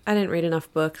 yeah, I didn't read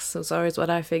enough books. That's always what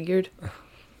I figured.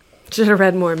 Should have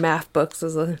read more math books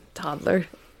as a toddler.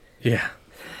 Yeah.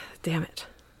 Damn it.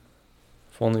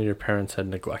 If only your parents had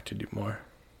neglected you more.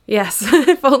 Yes,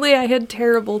 if only I had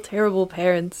terrible, terrible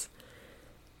parents.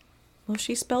 Well,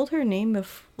 she spelled her name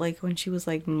when she was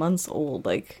like months old.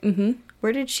 Like,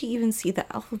 where did she even see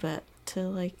the alphabet to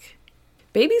like?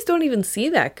 Babies don't even see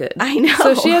that good. I know.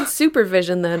 So she had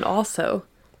supervision then also.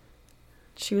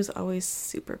 She was always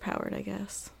super powered, I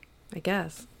guess. I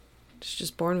guess. She's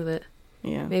just born with it.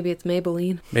 Yeah. Maybe it's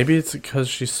Maybelline. Maybe it's because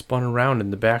she spun around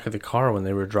in the back of the car when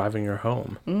they were driving her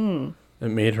home. It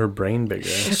made her brain bigger.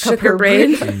 Shook her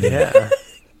brain. Yeah.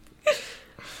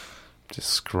 Just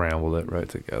scrambled it right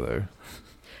together.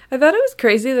 I thought it was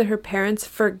crazy that her parents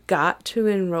forgot to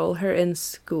enroll her in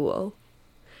school.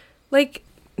 Like,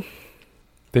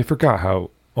 They forgot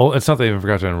how... Well, it's not they even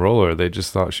forgot to enroll her. They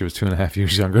just thought she was 2.5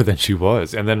 years younger than she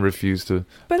was, and then refused to...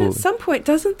 but at some point,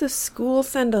 doesn't the school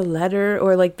send a letter,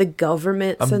 or like the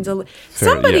government sends a... fair,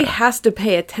 Somebody yeah. has to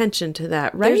pay attention to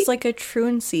that, right? There's like a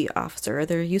truancy officer, or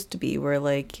there used to be, where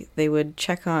like they would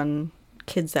check on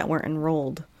kids that weren't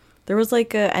enrolled. There was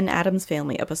like an Addams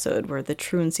Family episode where the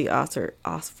truancy officer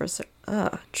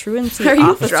truancy Are you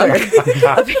officer drunk?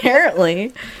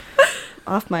 apparently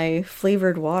off my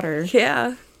flavored water.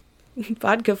 Yeah.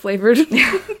 Vodka flavored.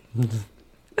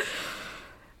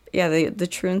 Yeah, the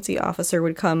truancy officer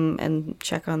would come and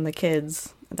check on the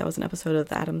kids. That was an episode of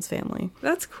the Addams Family.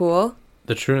 That's cool.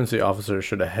 The truancy officer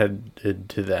should have headed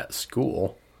to that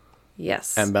school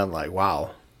Yes. and been like,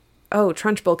 wow. Oh,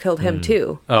 Trunchbull killed him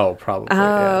too. Oh, probably.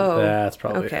 Oh. Yeah, that's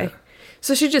probably Okay. it.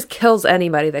 So she just kills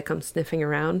anybody that comes sniffing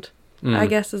around, Mm. I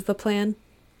guess is the plan.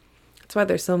 That's why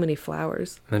there's so many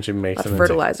flowers. And then she makes A them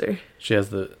fertilizer. she has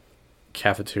the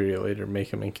cafeteria later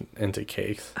make them into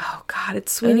cakes. Oh, God,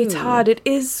 it's Sweeney Ooh. Todd. It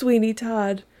is Sweeney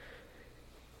Todd.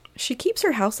 She keeps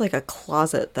her house like a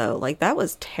closet, though. Like, that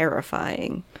was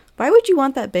terrifying. Why would you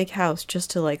want that big house just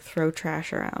to, like, throw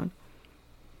trash around?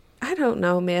 I don't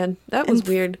know, man. That was And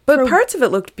weird. But throw- parts of it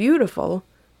looked beautiful.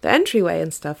 The entryway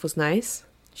and stuff was nice.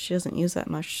 She doesn't use that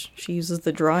much. She uses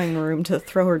the drawing room to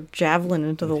throw her javelin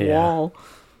into the Yeah. wall.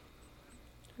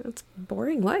 That's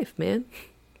boring life, man.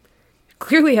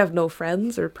 Clearly have no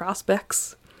friends or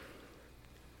prospects.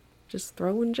 Just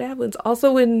throwing javelins.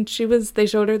 Also, when they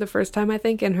showed her the first time, I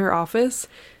think, in her office,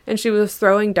 and she was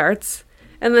throwing darts,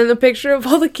 and then the picture of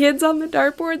all the kids on the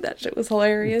dartboard, that shit was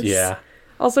hilarious. Yeah.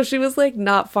 Also, she was like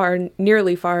not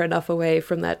nearly far enough away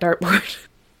from that dartboard.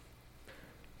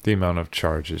 The amount of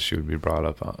charges she would be brought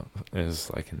up on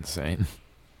is like insane.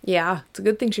 Yeah, it's a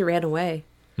good thing she ran away.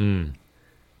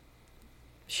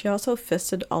 She also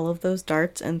fisted all of those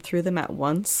darts and threw them at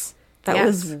once. That Yes.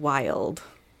 was wild.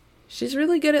 She's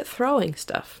really good at throwing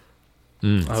stuff.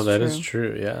 Oh, that is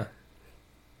true, yeah.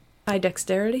 High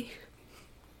dexterity.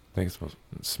 I think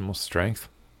it's most strength.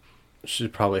 She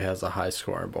probably has a high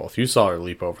score in both. You saw her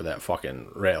leap over that fucking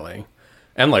railing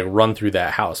and like run through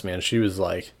that house, man. She was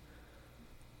like,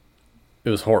 it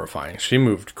was horrifying. She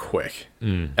moved quick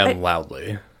and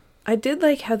loudly. I did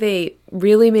like how they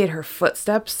really made her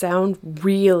footsteps sound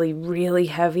really, really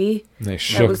heavy. And they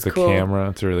shook was the cool.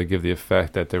 camera to really give the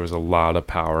effect that there was a lot of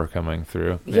power coming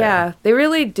through. Yeah, they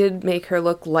really did make her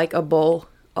look like a bull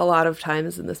a lot of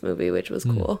times in this movie, which was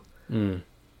cool.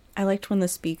 I liked when the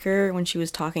speaker, when she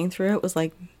was talking through it, was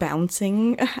like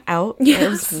bouncing out.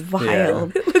 Yes. It was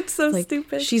wild. It looked so Like,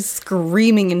 stupid. she's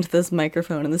screaming into this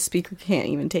microphone and the speaker can't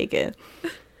even take it.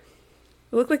 It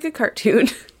looked like a cartoon.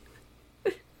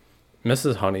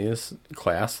 Mrs. Honey's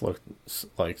class looked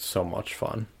like so much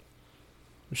fun.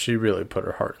 She really put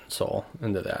her heart and soul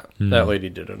into that. That lady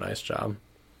did a nice job.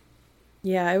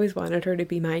 Yeah, I always wanted her to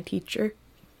be my teacher.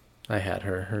 I had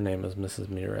her. Her name is Mrs.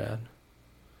 Murad.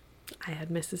 I had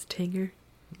Mrs. Tinger.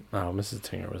 Oh, Mrs.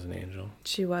 Tinger was an angel.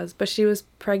 She was, but she was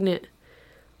pregnant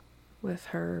with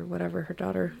her, whatever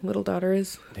her little daughter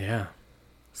is. Yeah.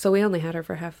 So we only had her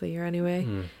for half the year anyway.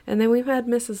 And then we had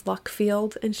Mrs.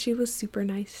 Luckfield, and she was super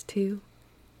nice too.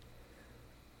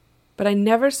 But I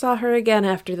never saw her again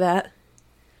after that.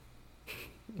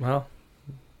 Well,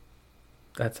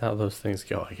 that's how those things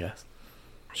go, I guess.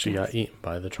 She got eaten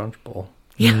by the Trunchbull.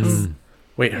 Yes.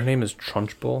 Wait, her name is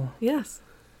Trunchbull? Yes.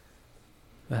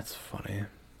 That's funny.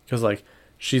 Because, like,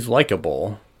 she's like a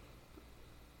bull.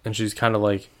 And she's kind of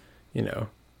like, you know,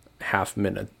 half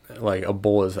minute. Like, a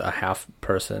bull is a half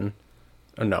person.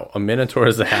 Or no, a minotaur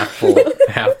is a half bull,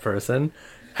 half person.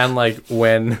 And, like,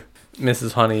 when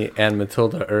Mrs. Honey and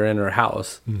Matilda are in her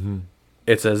house,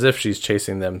 it's as if she's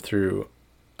chasing them through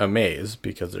a maze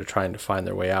because they're trying to find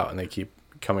their way out and they keep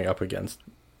coming up against,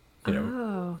 you know,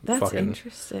 Oh, that's fucking,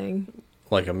 interesting.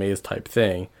 like a maze type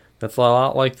thing. That's a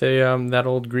lot like the that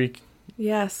old Greek.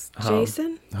 Yes.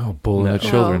 Jason? Oh, Bull in the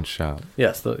Children's Shop.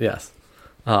 Yes, yes.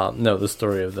 No, the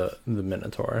story of the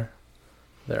Minotaur.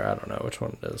 There, I don't know which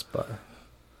one it is, but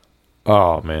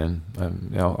Oh, man. I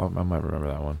might remember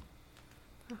that one.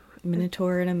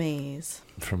 Minotaur in a maze.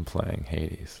 From playing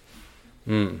Hades.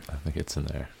 I think it's in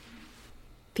there.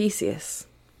 Theseus.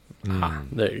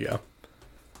 There you go.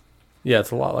 Yeah,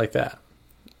 it's a lot like that.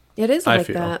 It is I like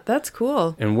feel. that. That's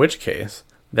cool. In which case,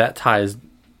 that ties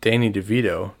Danny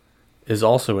DeVito is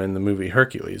also in the movie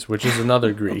Hercules, which is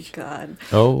another Greek God.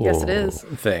 Oh. Yes, it is.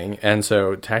 thing. And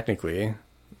so technically,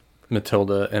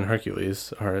 Matilda and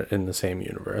Hercules are in the same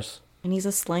universe. And he's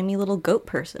a slimy little goat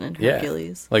person in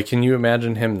Hercules. Yeah. Like, can you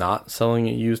imagine him not selling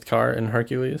a used car in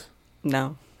Hercules?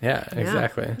 No. Yeah,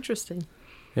 exactly. Yeah, interesting.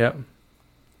 Yep.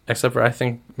 Except for I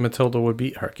think Matilda would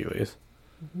beat Hercules.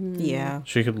 Yeah.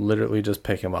 She could literally just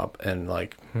pick him up and,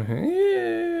 like,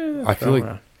 I feel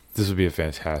like this would be a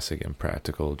fantastic and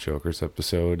practical Joker's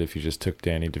episode if you just took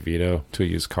Danny DeVito to a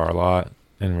used car lot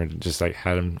and were just like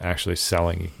had him actually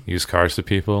selling used cars to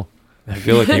people. I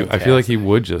feel like he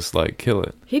would just like kill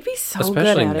it. He'd be so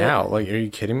especially good at now. it. Like, are you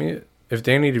kidding me? If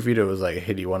Danny DeVito was like,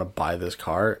 "Hey, do you want to buy this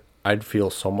car?" I'd feel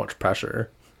so much pressure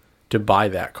to buy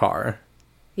that car.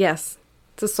 Yes.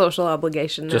 It's a social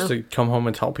obligation now. Just to come home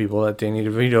and tell people that Danny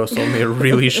DeVito sold me a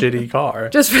really shitty car.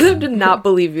 Just for them to not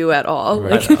believe you at all.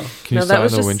 Right. Like, Can you sign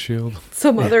the windshield?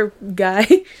 Some other guy.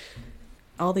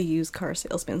 All the used car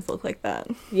salesmen look like that.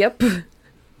 Yep.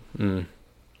 I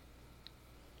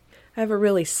have a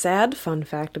really sad fun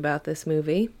fact about this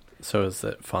movie. So is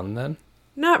it fun then?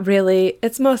 Not really.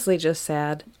 It's mostly just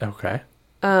sad. Okay.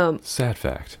 Sad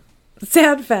fact.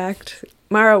 Sad fact.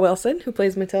 Mara Wilson, who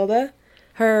plays Matilda,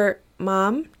 her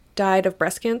mom died of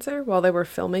breast cancer while they were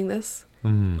filming this.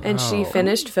 And she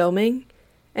finished filming.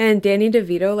 And Danny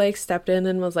DeVito, like, stepped in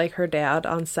and was, like, her dad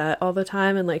on set all the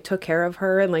time and, like, took care of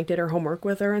her and, like, did her homework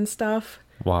with her and stuff.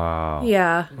 Wow.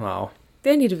 Yeah. Wow.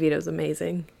 Danny DeVito's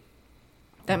amazing.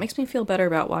 That makes me feel better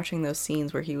about watching those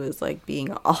scenes where he was, like,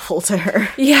 being awful to her.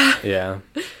 Yeah. Yeah.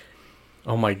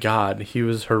 Oh my God, he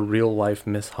was her real life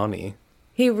Miss Honey.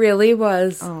 He really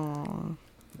was. Oh.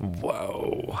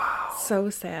 Whoa. So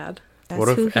sad. That's What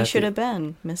if who he at should the- have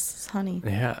been, Mrs. Honey.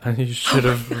 Yeah, and you should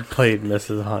have played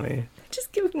Mrs. Honey.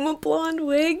 Just give him a blonde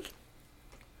wig.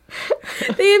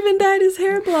 They even dyed his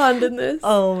hair blonde in this.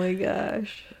 Oh my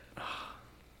gosh.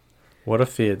 What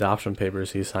if the adoption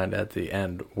papers he signed at the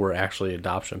end were actually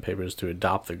adoption papers to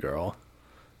adopt the girl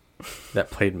that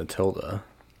played Matilda?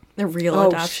 The real Oh,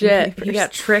 adoption shit. papers. He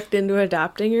got tricked into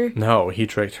adopting her? No, he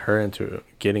tricked her into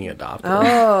getting adopted.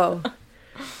 Oh.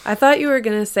 I thought you were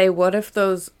going to say, what if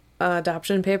those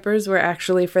adoption papers were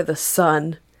actually for the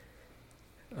son?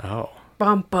 Oh.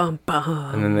 Bum, bum,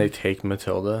 bum. And then they take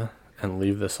Matilda and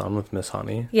leave the son with Miss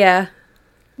Honey. Yeah.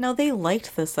 No, they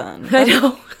liked the son. I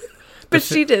know. But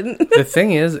she didn't. The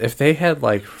thing is, if they had,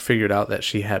 like, figured out that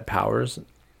she had powers,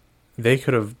 they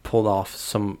could have pulled off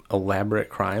some elaborate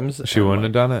crimes. She wouldn't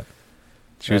have done it.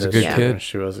 She was a good kid.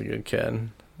 She was a good kid.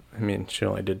 I mean, she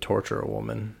only did torture a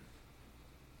woman.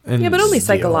 And Yeah, but only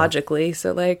Steal. psychologically.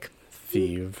 So, like,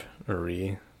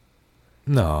 Thievery.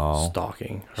 No.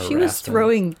 Stalking. She was harassment,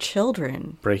 throwing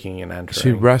children. breaking and entering.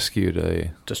 She rescued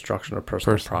a... destruction of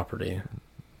personal property.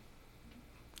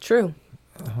 true.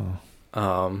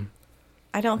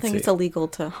 I don't think see. it's illegal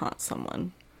to haunt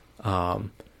someone.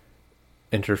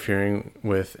 Interfering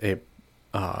with a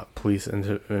police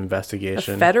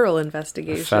investigation. A federal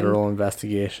investigation. A federal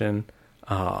investigation.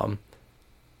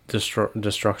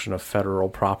 Destruction of federal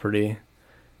property.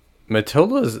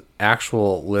 Matilda's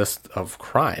actual list of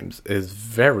crimes is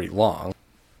very long.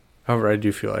 However, I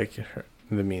do feel like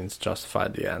the means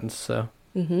justified the ends. So,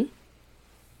 Mm-hmm.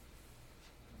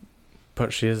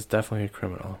 but she is definitely a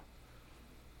criminal.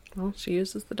 Well, she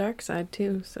uses the dark side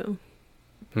too, so.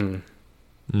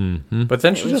 Mm-hmm. But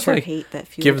then It she was just her like hate that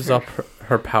fueled gives her. up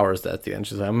her powers at the end.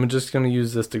 She's like, I'm just going to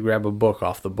use this to grab a book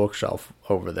off the bookshelf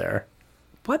over there.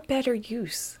 What better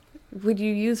use would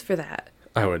you use for that?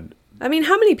 I would. I mean,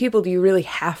 how many people do you really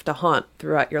have to haunt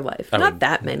throughout your life? Not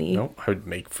that many. No, I would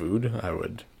make food. I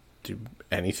would do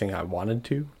anything I wanted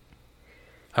to.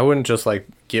 I wouldn't just like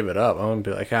give it up. I wouldn't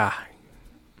be like, well,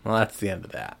 that's the end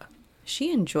of that.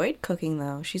 She enjoyed cooking,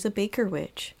 though. She's a baker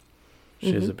witch.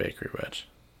 She is a bakery witch.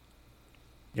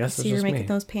 Yes, See it's her just making me.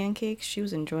 those pancakes? She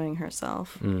was enjoying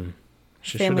herself. She Family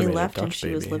should've made a left and Dutch she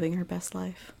was baby. living her best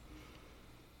life.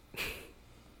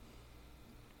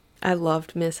 I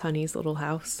loved Miss Honey's little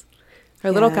house.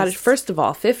 Her little Yes. cottage. First of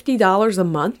all, $50 a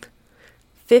month.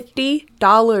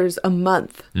 $50 a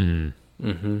month.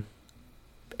 Mm-hmm.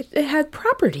 It had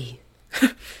property.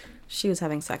 She was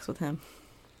having sex with him.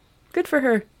 Good for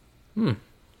her.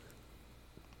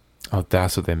 Oh,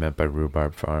 that's what they meant by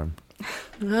rhubarb farm.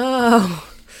 Oh,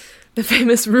 the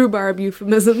famous rhubarb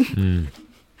euphemism.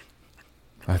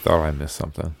 I thought I missed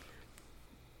something.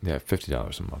 Yeah,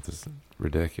 $50 a month is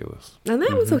ridiculous. And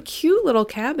that was a cute little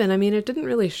cabin. I mean, it didn't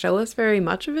really show us very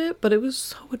much of it, but it was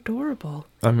so adorable.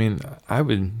 I mean, I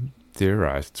would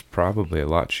theorize it's probably a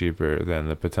lot cheaper than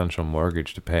the potential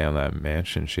mortgage to pay on that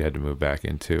mansion she had to move back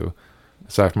into.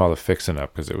 Aside from all the fixing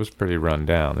up, because it was pretty run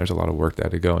down. There's a lot of work that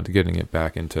had to go into getting it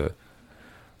back into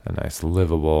a nice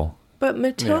livable. But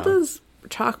Matilda's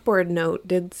chalkboard note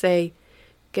did say,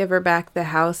 give her back the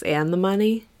house and the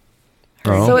money.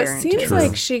 Oh, So it Guaranteed. seems True.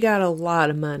 like she got a lot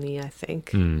of money, I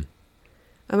think. Hmm.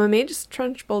 Maybe just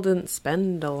Trunchbull didn't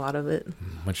spend a lot of it.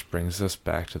 Which brings us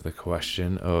back to the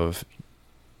question of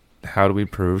how do we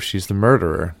prove she's the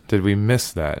murderer? Did we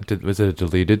miss that? Was it a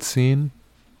deleted scene?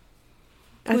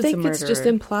 I Who's think the it's just murderer?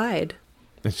 implied.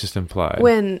 It's just implied.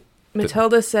 When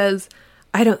Matilda says,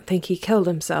 I don't think he killed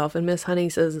himself, and Miss Honey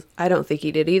says, I don't think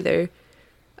he did either,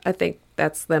 I think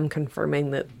that's them confirming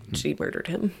that she murdered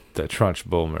him. That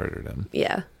Trunchbull murdered him.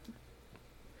 Yeah.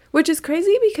 Which is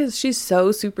crazy because she's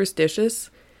so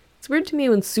superstitious. It's weird to me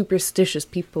when superstitious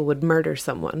people would murder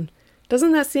someone.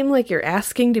 Doesn't that seem like you're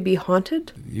asking to be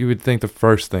haunted? You would think the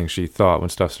first thing she thought when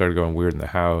stuff started going weird in the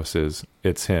house is,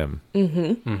 it's him.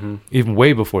 Mm-hmm. Even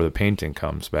way before the painting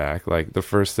comes back. Like, the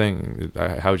first thing,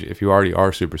 if you already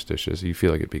are superstitious, you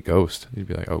feel like it'd be ghost. You'd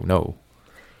be like, oh, no.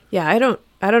 Yeah, I don't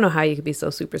know how you could be so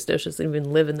superstitious and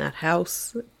even live in that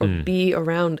house or be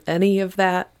around any of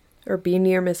that or be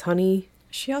near Miss Honey.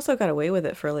 She also got away with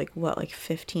it for,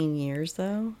 15 years,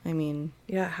 though? I mean...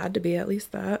 Yeah, it had to be at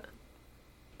least that.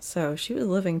 So she was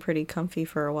living pretty comfy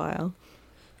for a while.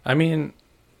 I mean,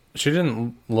 she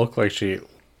didn't look like she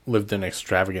lived an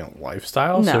extravagant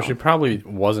lifestyle, No. so she probably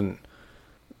wasn't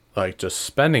just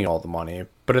spending all the money.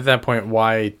 But at that point,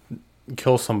 why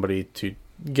kill somebody to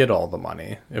get all the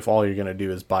money if all you're gonna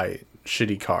do is buy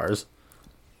shitty cars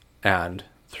and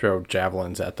throw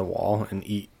javelins at the wall and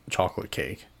eat chocolate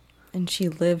cake? And she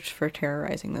lived for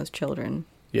terrorizing those children.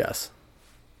 Yes,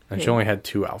 and she Yeah. only had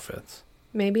 2 outfits.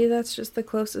 Maybe that's just the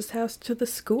closest house to the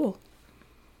school.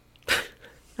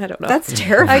 I don't know. That's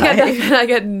terrifying. I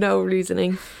got no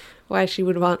reasoning why she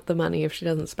would want the money if she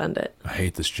doesn't spend it. I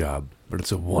hate this job, but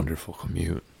it's a wonderful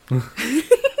commute.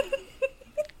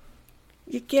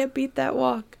 You can't beat that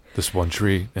walk. This one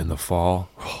tree in the fall.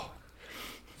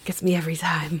 Gets me every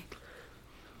time.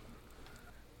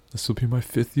 This will be my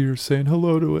 5th year saying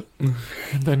hello to it.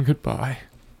 And then goodbye.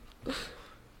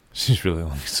 She's really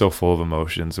so full of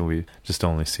emotions, and we just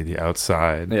only see the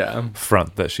outside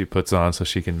front that she puts on so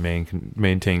she can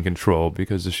maintain control,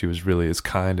 because if she was really as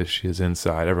kind as she is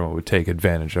inside, everyone would take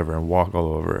advantage of her and walk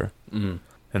all over her. Mm.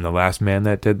 And the last man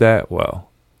that did that, well,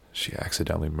 she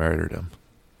accidentally murdered him.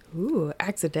 Ooh,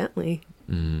 accidentally.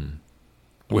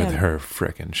 With her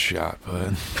frickin' shot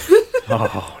put.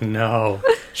 Oh no,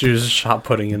 she was shot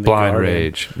putting in the Blind garden.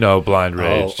 rage. No, blind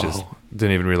rage. Oh, Just oh.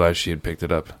 didn't even realize she had picked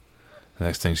it up. The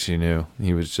next thing she knew,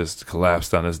 he was just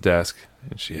collapsed on his desk,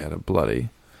 and she had a bloody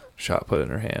shot put in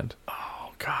her hand.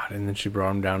 Oh god! And then she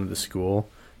brought him down to the school,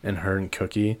 and her and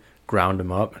Cookie ground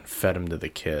him up and fed him to the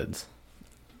kids.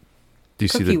 Do you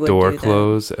see Cookie the would door do that.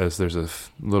 close as there's a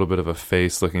little bit of a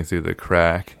face looking through the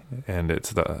crack, and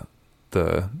it's the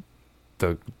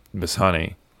Miss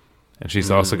Honey, and she's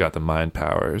also got the mind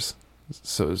powers,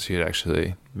 so she had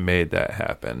actually made that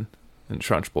happen. And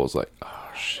Trunchbull's like, oh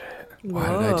shit, why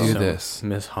did I do So this?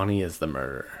 Miss Honey is the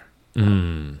murderer.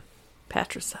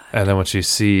 Patricide. And then when she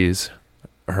sees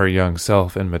her young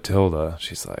self in Matilda,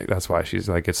 she's like, that's why she's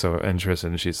like, gets so interested,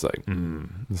 and she's like,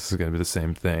 this is gonna be the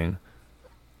same thing.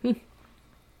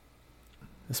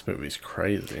 This movie's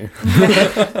crazy.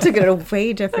 Took it a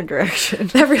way different direction.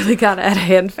 That really got out of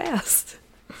hand fast.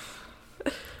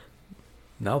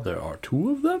 Now there are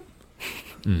two of them?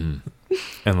 Mm-hmm.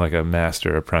 And like a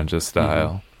master apprentice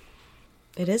style.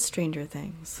 It is Stranger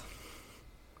Things.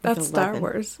 That's With Star 11.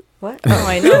 Wars. What? Oh,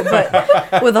 I know,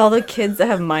 but with all the kids that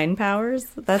have mind powers,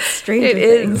 that's Stranger It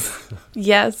Things. is.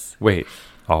 Yes. Wait,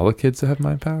 all the kids that have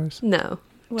mind powers? No.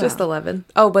 Wow. Just 11.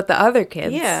 Oh, but the other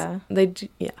kids. Yeah.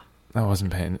 Yeah. I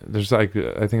wasn't paying. There's like,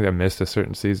 I think I missed a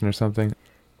certain season or something.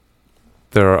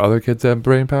 There are other kids that have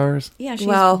brain powers? Yeah, she's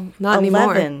Well, not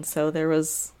 11, anymore. so there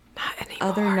was Not anymore.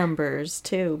 other numbers,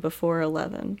 too, before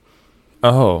 11.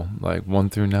 Oh, like 1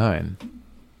 through 9.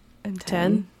 And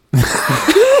 10?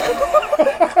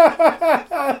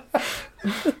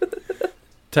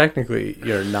 Technically,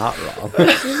 you're not wrong.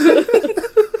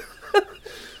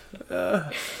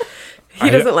 He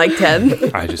doesn't like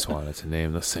 10. I just wanted to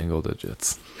name the single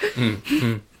digits.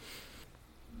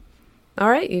 All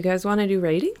right, you guys want to do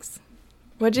ratings?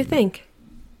 What'd you think?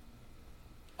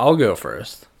 I'll go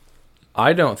first.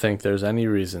 I don't think there's any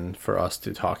reason for us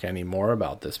to talk any more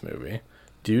about this movie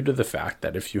due to the fact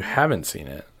that if you haven't seen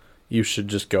it, you should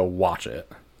just go watch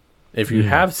it. If you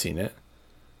have seen it,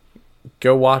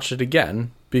 go watch it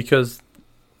again because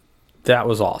that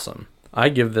was awesome. I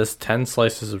give this 10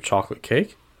 slices of chocolate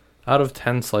cake out of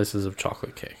 10 slices of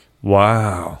chocolate cake.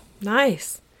 Wow.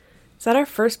 Nice. Is that our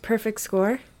first perfect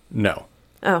score? No.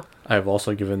 Oh. I have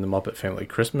also given the Muppet Family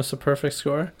Christmas a perfect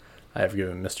score. I have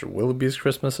given Mr. Willoughby's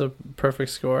Christmas a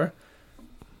perfect score.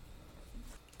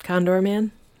 Condor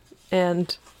Man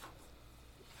and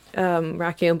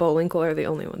Rocky and Bullwinkle are the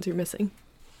only ones you're missing.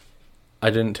 I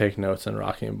didn't take notes in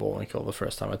Rocky and Bullwinkle the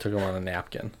first time. I took them on a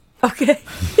napkin. Okay.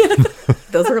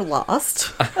 Those are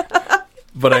lost.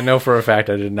 But I know for a fact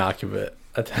I did not give it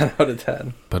a 10 out of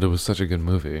 10. But it was such a good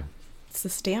movie. It's the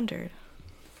standard.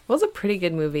 It was a pretty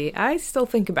good movie. I still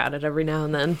think about it every now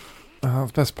and then.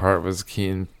 The best part was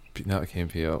Keenan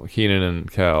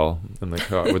and Kel in the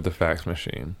car with the fax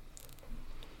machine.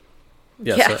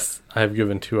 Yes. I have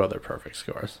given 2 other perfect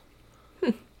scores.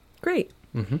 Great.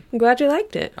 Mm-hmm. I'm glad you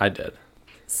liked it. I did.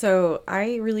 So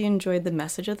I really enjoyed the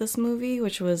message of this movie,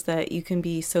 which was that you can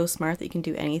be so smart that you can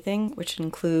do anything, which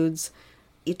includes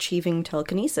achieving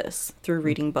telekinesis through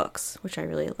reading books, which I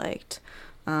really liked.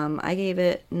 I gave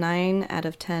it 9 out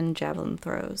of 10 javelin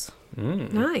throws.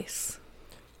 Nice.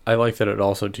 I like that it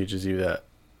also teaches you that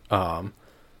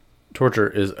torture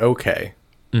is okay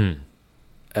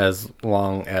as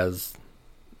long as,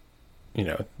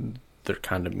 they're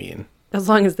kind of mean. As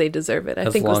long as they deserve it, I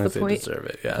as think long was the as point. they deserve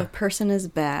it, If yeah. a person is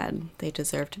bad, they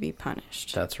deserve to be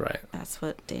punished. That's right. That's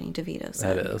what Danny DeVito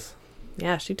said. That is.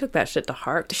 Yeah, she took that shit to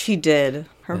heart. She did.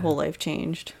 Her whole life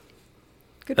changed.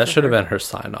 Good That for should have her. been her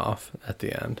sign-off at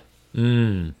the end.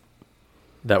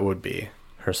 That would be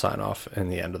her sign-off in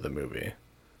the end of the movie.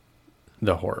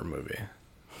 The horror movie.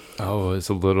 Oh, it's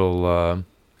a little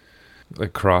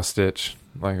like cross stitch,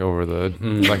 like over the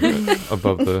like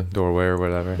above the doorway or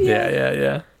whatever.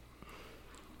 Yeah.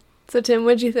 So, Tim,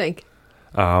 what'd you think?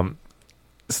 So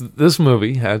this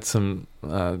movie had some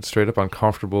straight up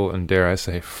uncomfortable and, dare I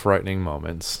say, frightening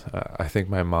moments. I think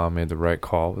my mom made the right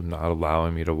call with not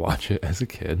allowing me to watch it as a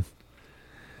kid.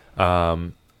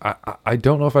 I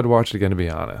don't know if I'd watch it again, to be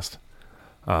honest.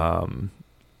 I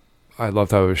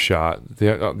loved how it was shot.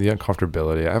 The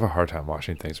uncomfortability. I have a hard time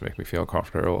watching things make me feel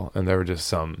comfortable, and there were just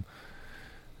some.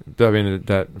 I mean,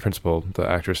 that principal, the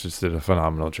actress, just did a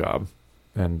phenomenal job,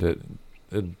 and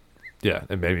it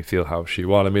made me feel how she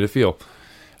wanted me to feel.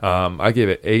 I gave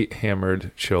it 8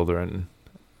 hammered children,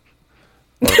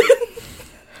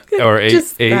 or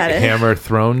eight hammer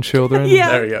thrown children. Yeah.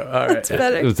 There we go. All right.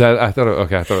 Better. Was that? I thought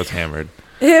it was hammered.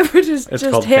 We're just It's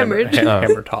called hammered.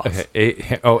 Hammer toss. Okay,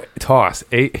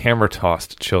 8 hammer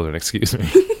tossed children. Excuse me.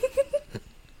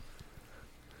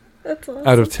 That's awesome.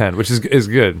 Out of 10, which is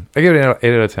good. I give it an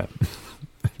 8 out of 10.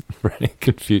 For any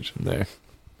confusion there,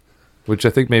 which I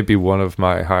think may be one of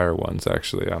my higher ones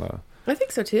actually. I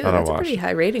think so too. On a That's a watch. pretty high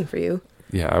rating for you.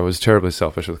 Yeah, I was terribly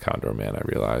selfish with Condor Man, I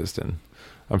realized, and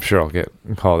I'm sure I'll get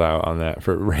called out on that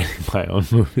for rating my own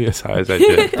movie as high as I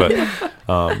did. But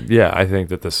I think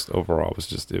that this overall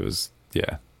was it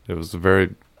was a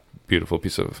very beautiful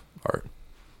piece of art.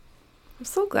 I'm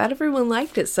so glad everyone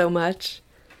liked it so much.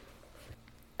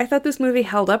 I thought this movie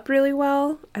held up really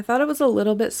well. I thought it was a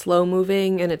little bit slow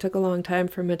moving and it took a long time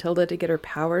for Matilda to get her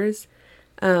powers.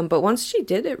 But once she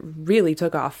did, it really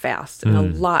took off fast and a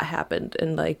lot happened.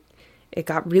 And it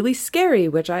got really scary,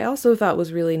 which I also thought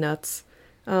was really nuts.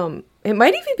 It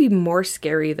might even be more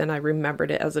scary than I remembered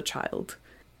it as a child.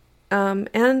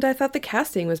 And I thought the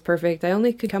casting was perfect. I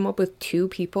only could come up with 2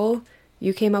 people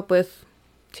You came up with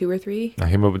 2 or 3? I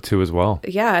came up with 2 as well.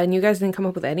 Yeah, and you guys didn't come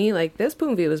up with any? Like, this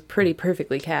movie was pretty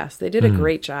perfectly cast. They did a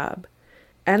great job.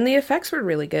 And the effects were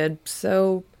really good,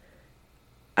 so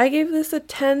I gave this a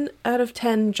 10 out of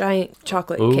 10 giant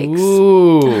chocolate cakes.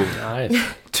 Ooh,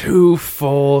 Nice. 2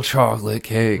 full chocolate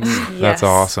cakes. Yes. That's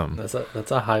awesome.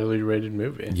 That's a highly rated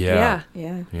movie. Yeah.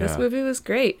 Yeah. This Yeah. movie was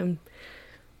great. I'm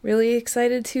really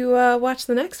excited to watch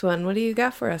the next one. What do you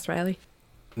got for us, Riley?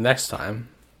 Next time,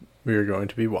 we are going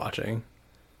to be watching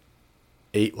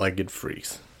 8-Legged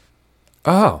Freaks.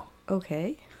 Oh,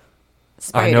 Okay.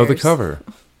 I know the Spiders. cover.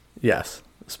 Yes,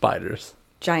 spiders.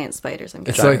 Giant spiders. I'm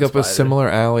It's guessing. like up a spider. similar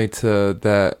alley to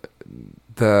that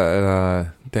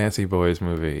Dancy Boys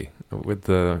movie with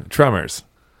the Tremors.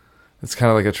 It's kind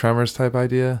of like a Tremors type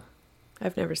idea.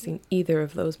 I've never seen either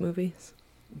of those movies.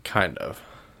 Kind of.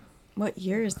 What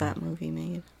year is that movie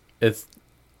made? It's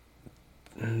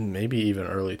maybe even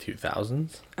early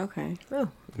 2000s, Okay. Oh,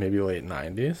 maybe late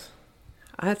 90s.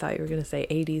 I thought you were going to say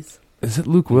 80s. Is it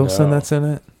Luke Wilson No. that's in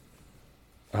it?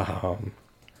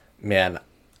 Man,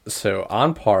 so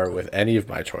on par with any of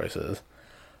my choices,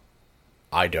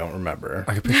 I don't remember.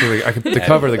 I could picture the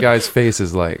cover. The guy's face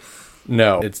is like.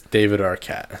 No, it's David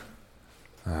Arquette.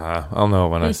 I'll know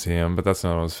when I see him, but that's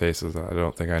not his face. I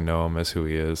don't think I know him as who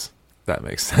he is. That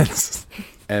makes sense.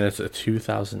 And it's a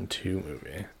 2002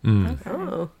 movie. Mm.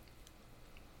 Oh.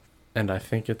 And I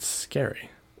think it's scary.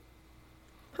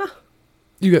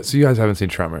 You guys haven't seen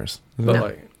Tremors? But No.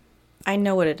 like, I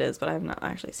know what it is, but I've not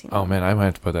actually seen it. Oh man, I might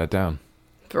have to put that down.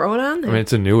 Throw it on I there. mean,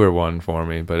 it's a newer one for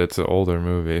me, but it's an older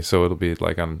movie, so it'll be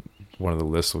like on one of the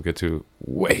lists we'll get to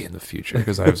way in the future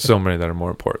because I have so many that are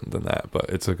more important than that. But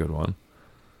it's a good one.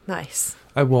 Nice.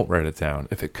 I won't write it down.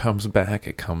 If it comes back,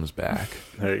 it comes back.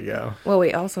 there you go. Well,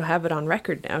 we also have it on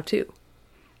record now, too.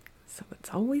 So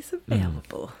it's always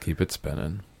available. Keep it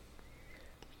spinning.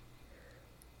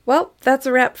 Well, that's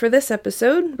a wrap for this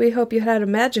episode. We hope you had a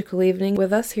magical evening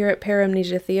with us here at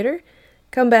Paramnesia Theater.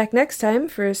 Come back next time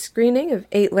for a screening of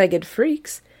 8-Legged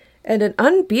Freaks and an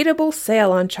unbeatable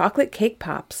sale on chocolate cake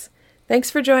pops.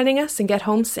 Thanks for joining us and get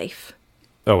home safe.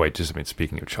 Oh wait,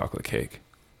 speaking of chocolate cake,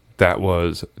 that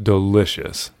was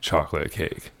delicious chocolate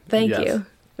cake. Thank Yes. you.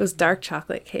 It was dark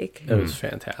chocolate cake. It was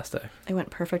fantastic. It went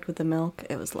perfect with the milk.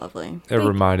 It was lovely. It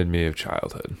reminded me of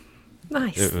childhood.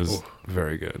 Nice. It was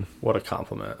very good. What a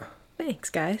compliment. Thanks,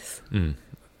 guys. Mm.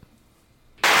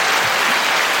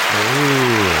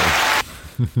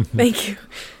 Thank you.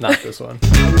 Not this one.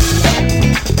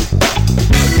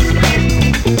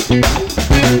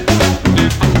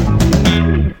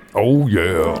 Oh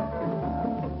yeah.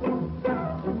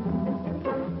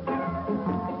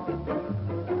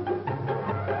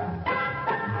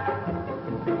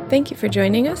 Thank you for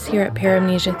joining us here at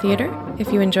Paramnesia Theater.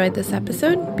 If you enjoyed this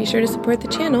episode, be sure to support the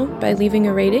channel by leaving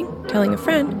a rating, telling a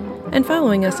friend, and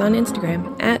following us on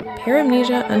Instagram at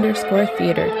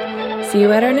Paramnesia_theater. See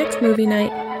you at our next movie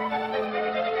night.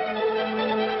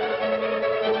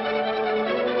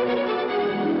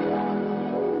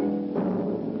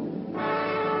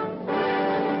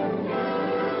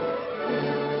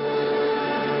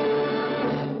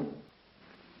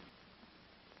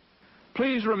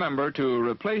 Please remember to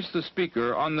replace the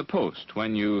speaker on the post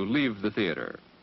when you leave the theater.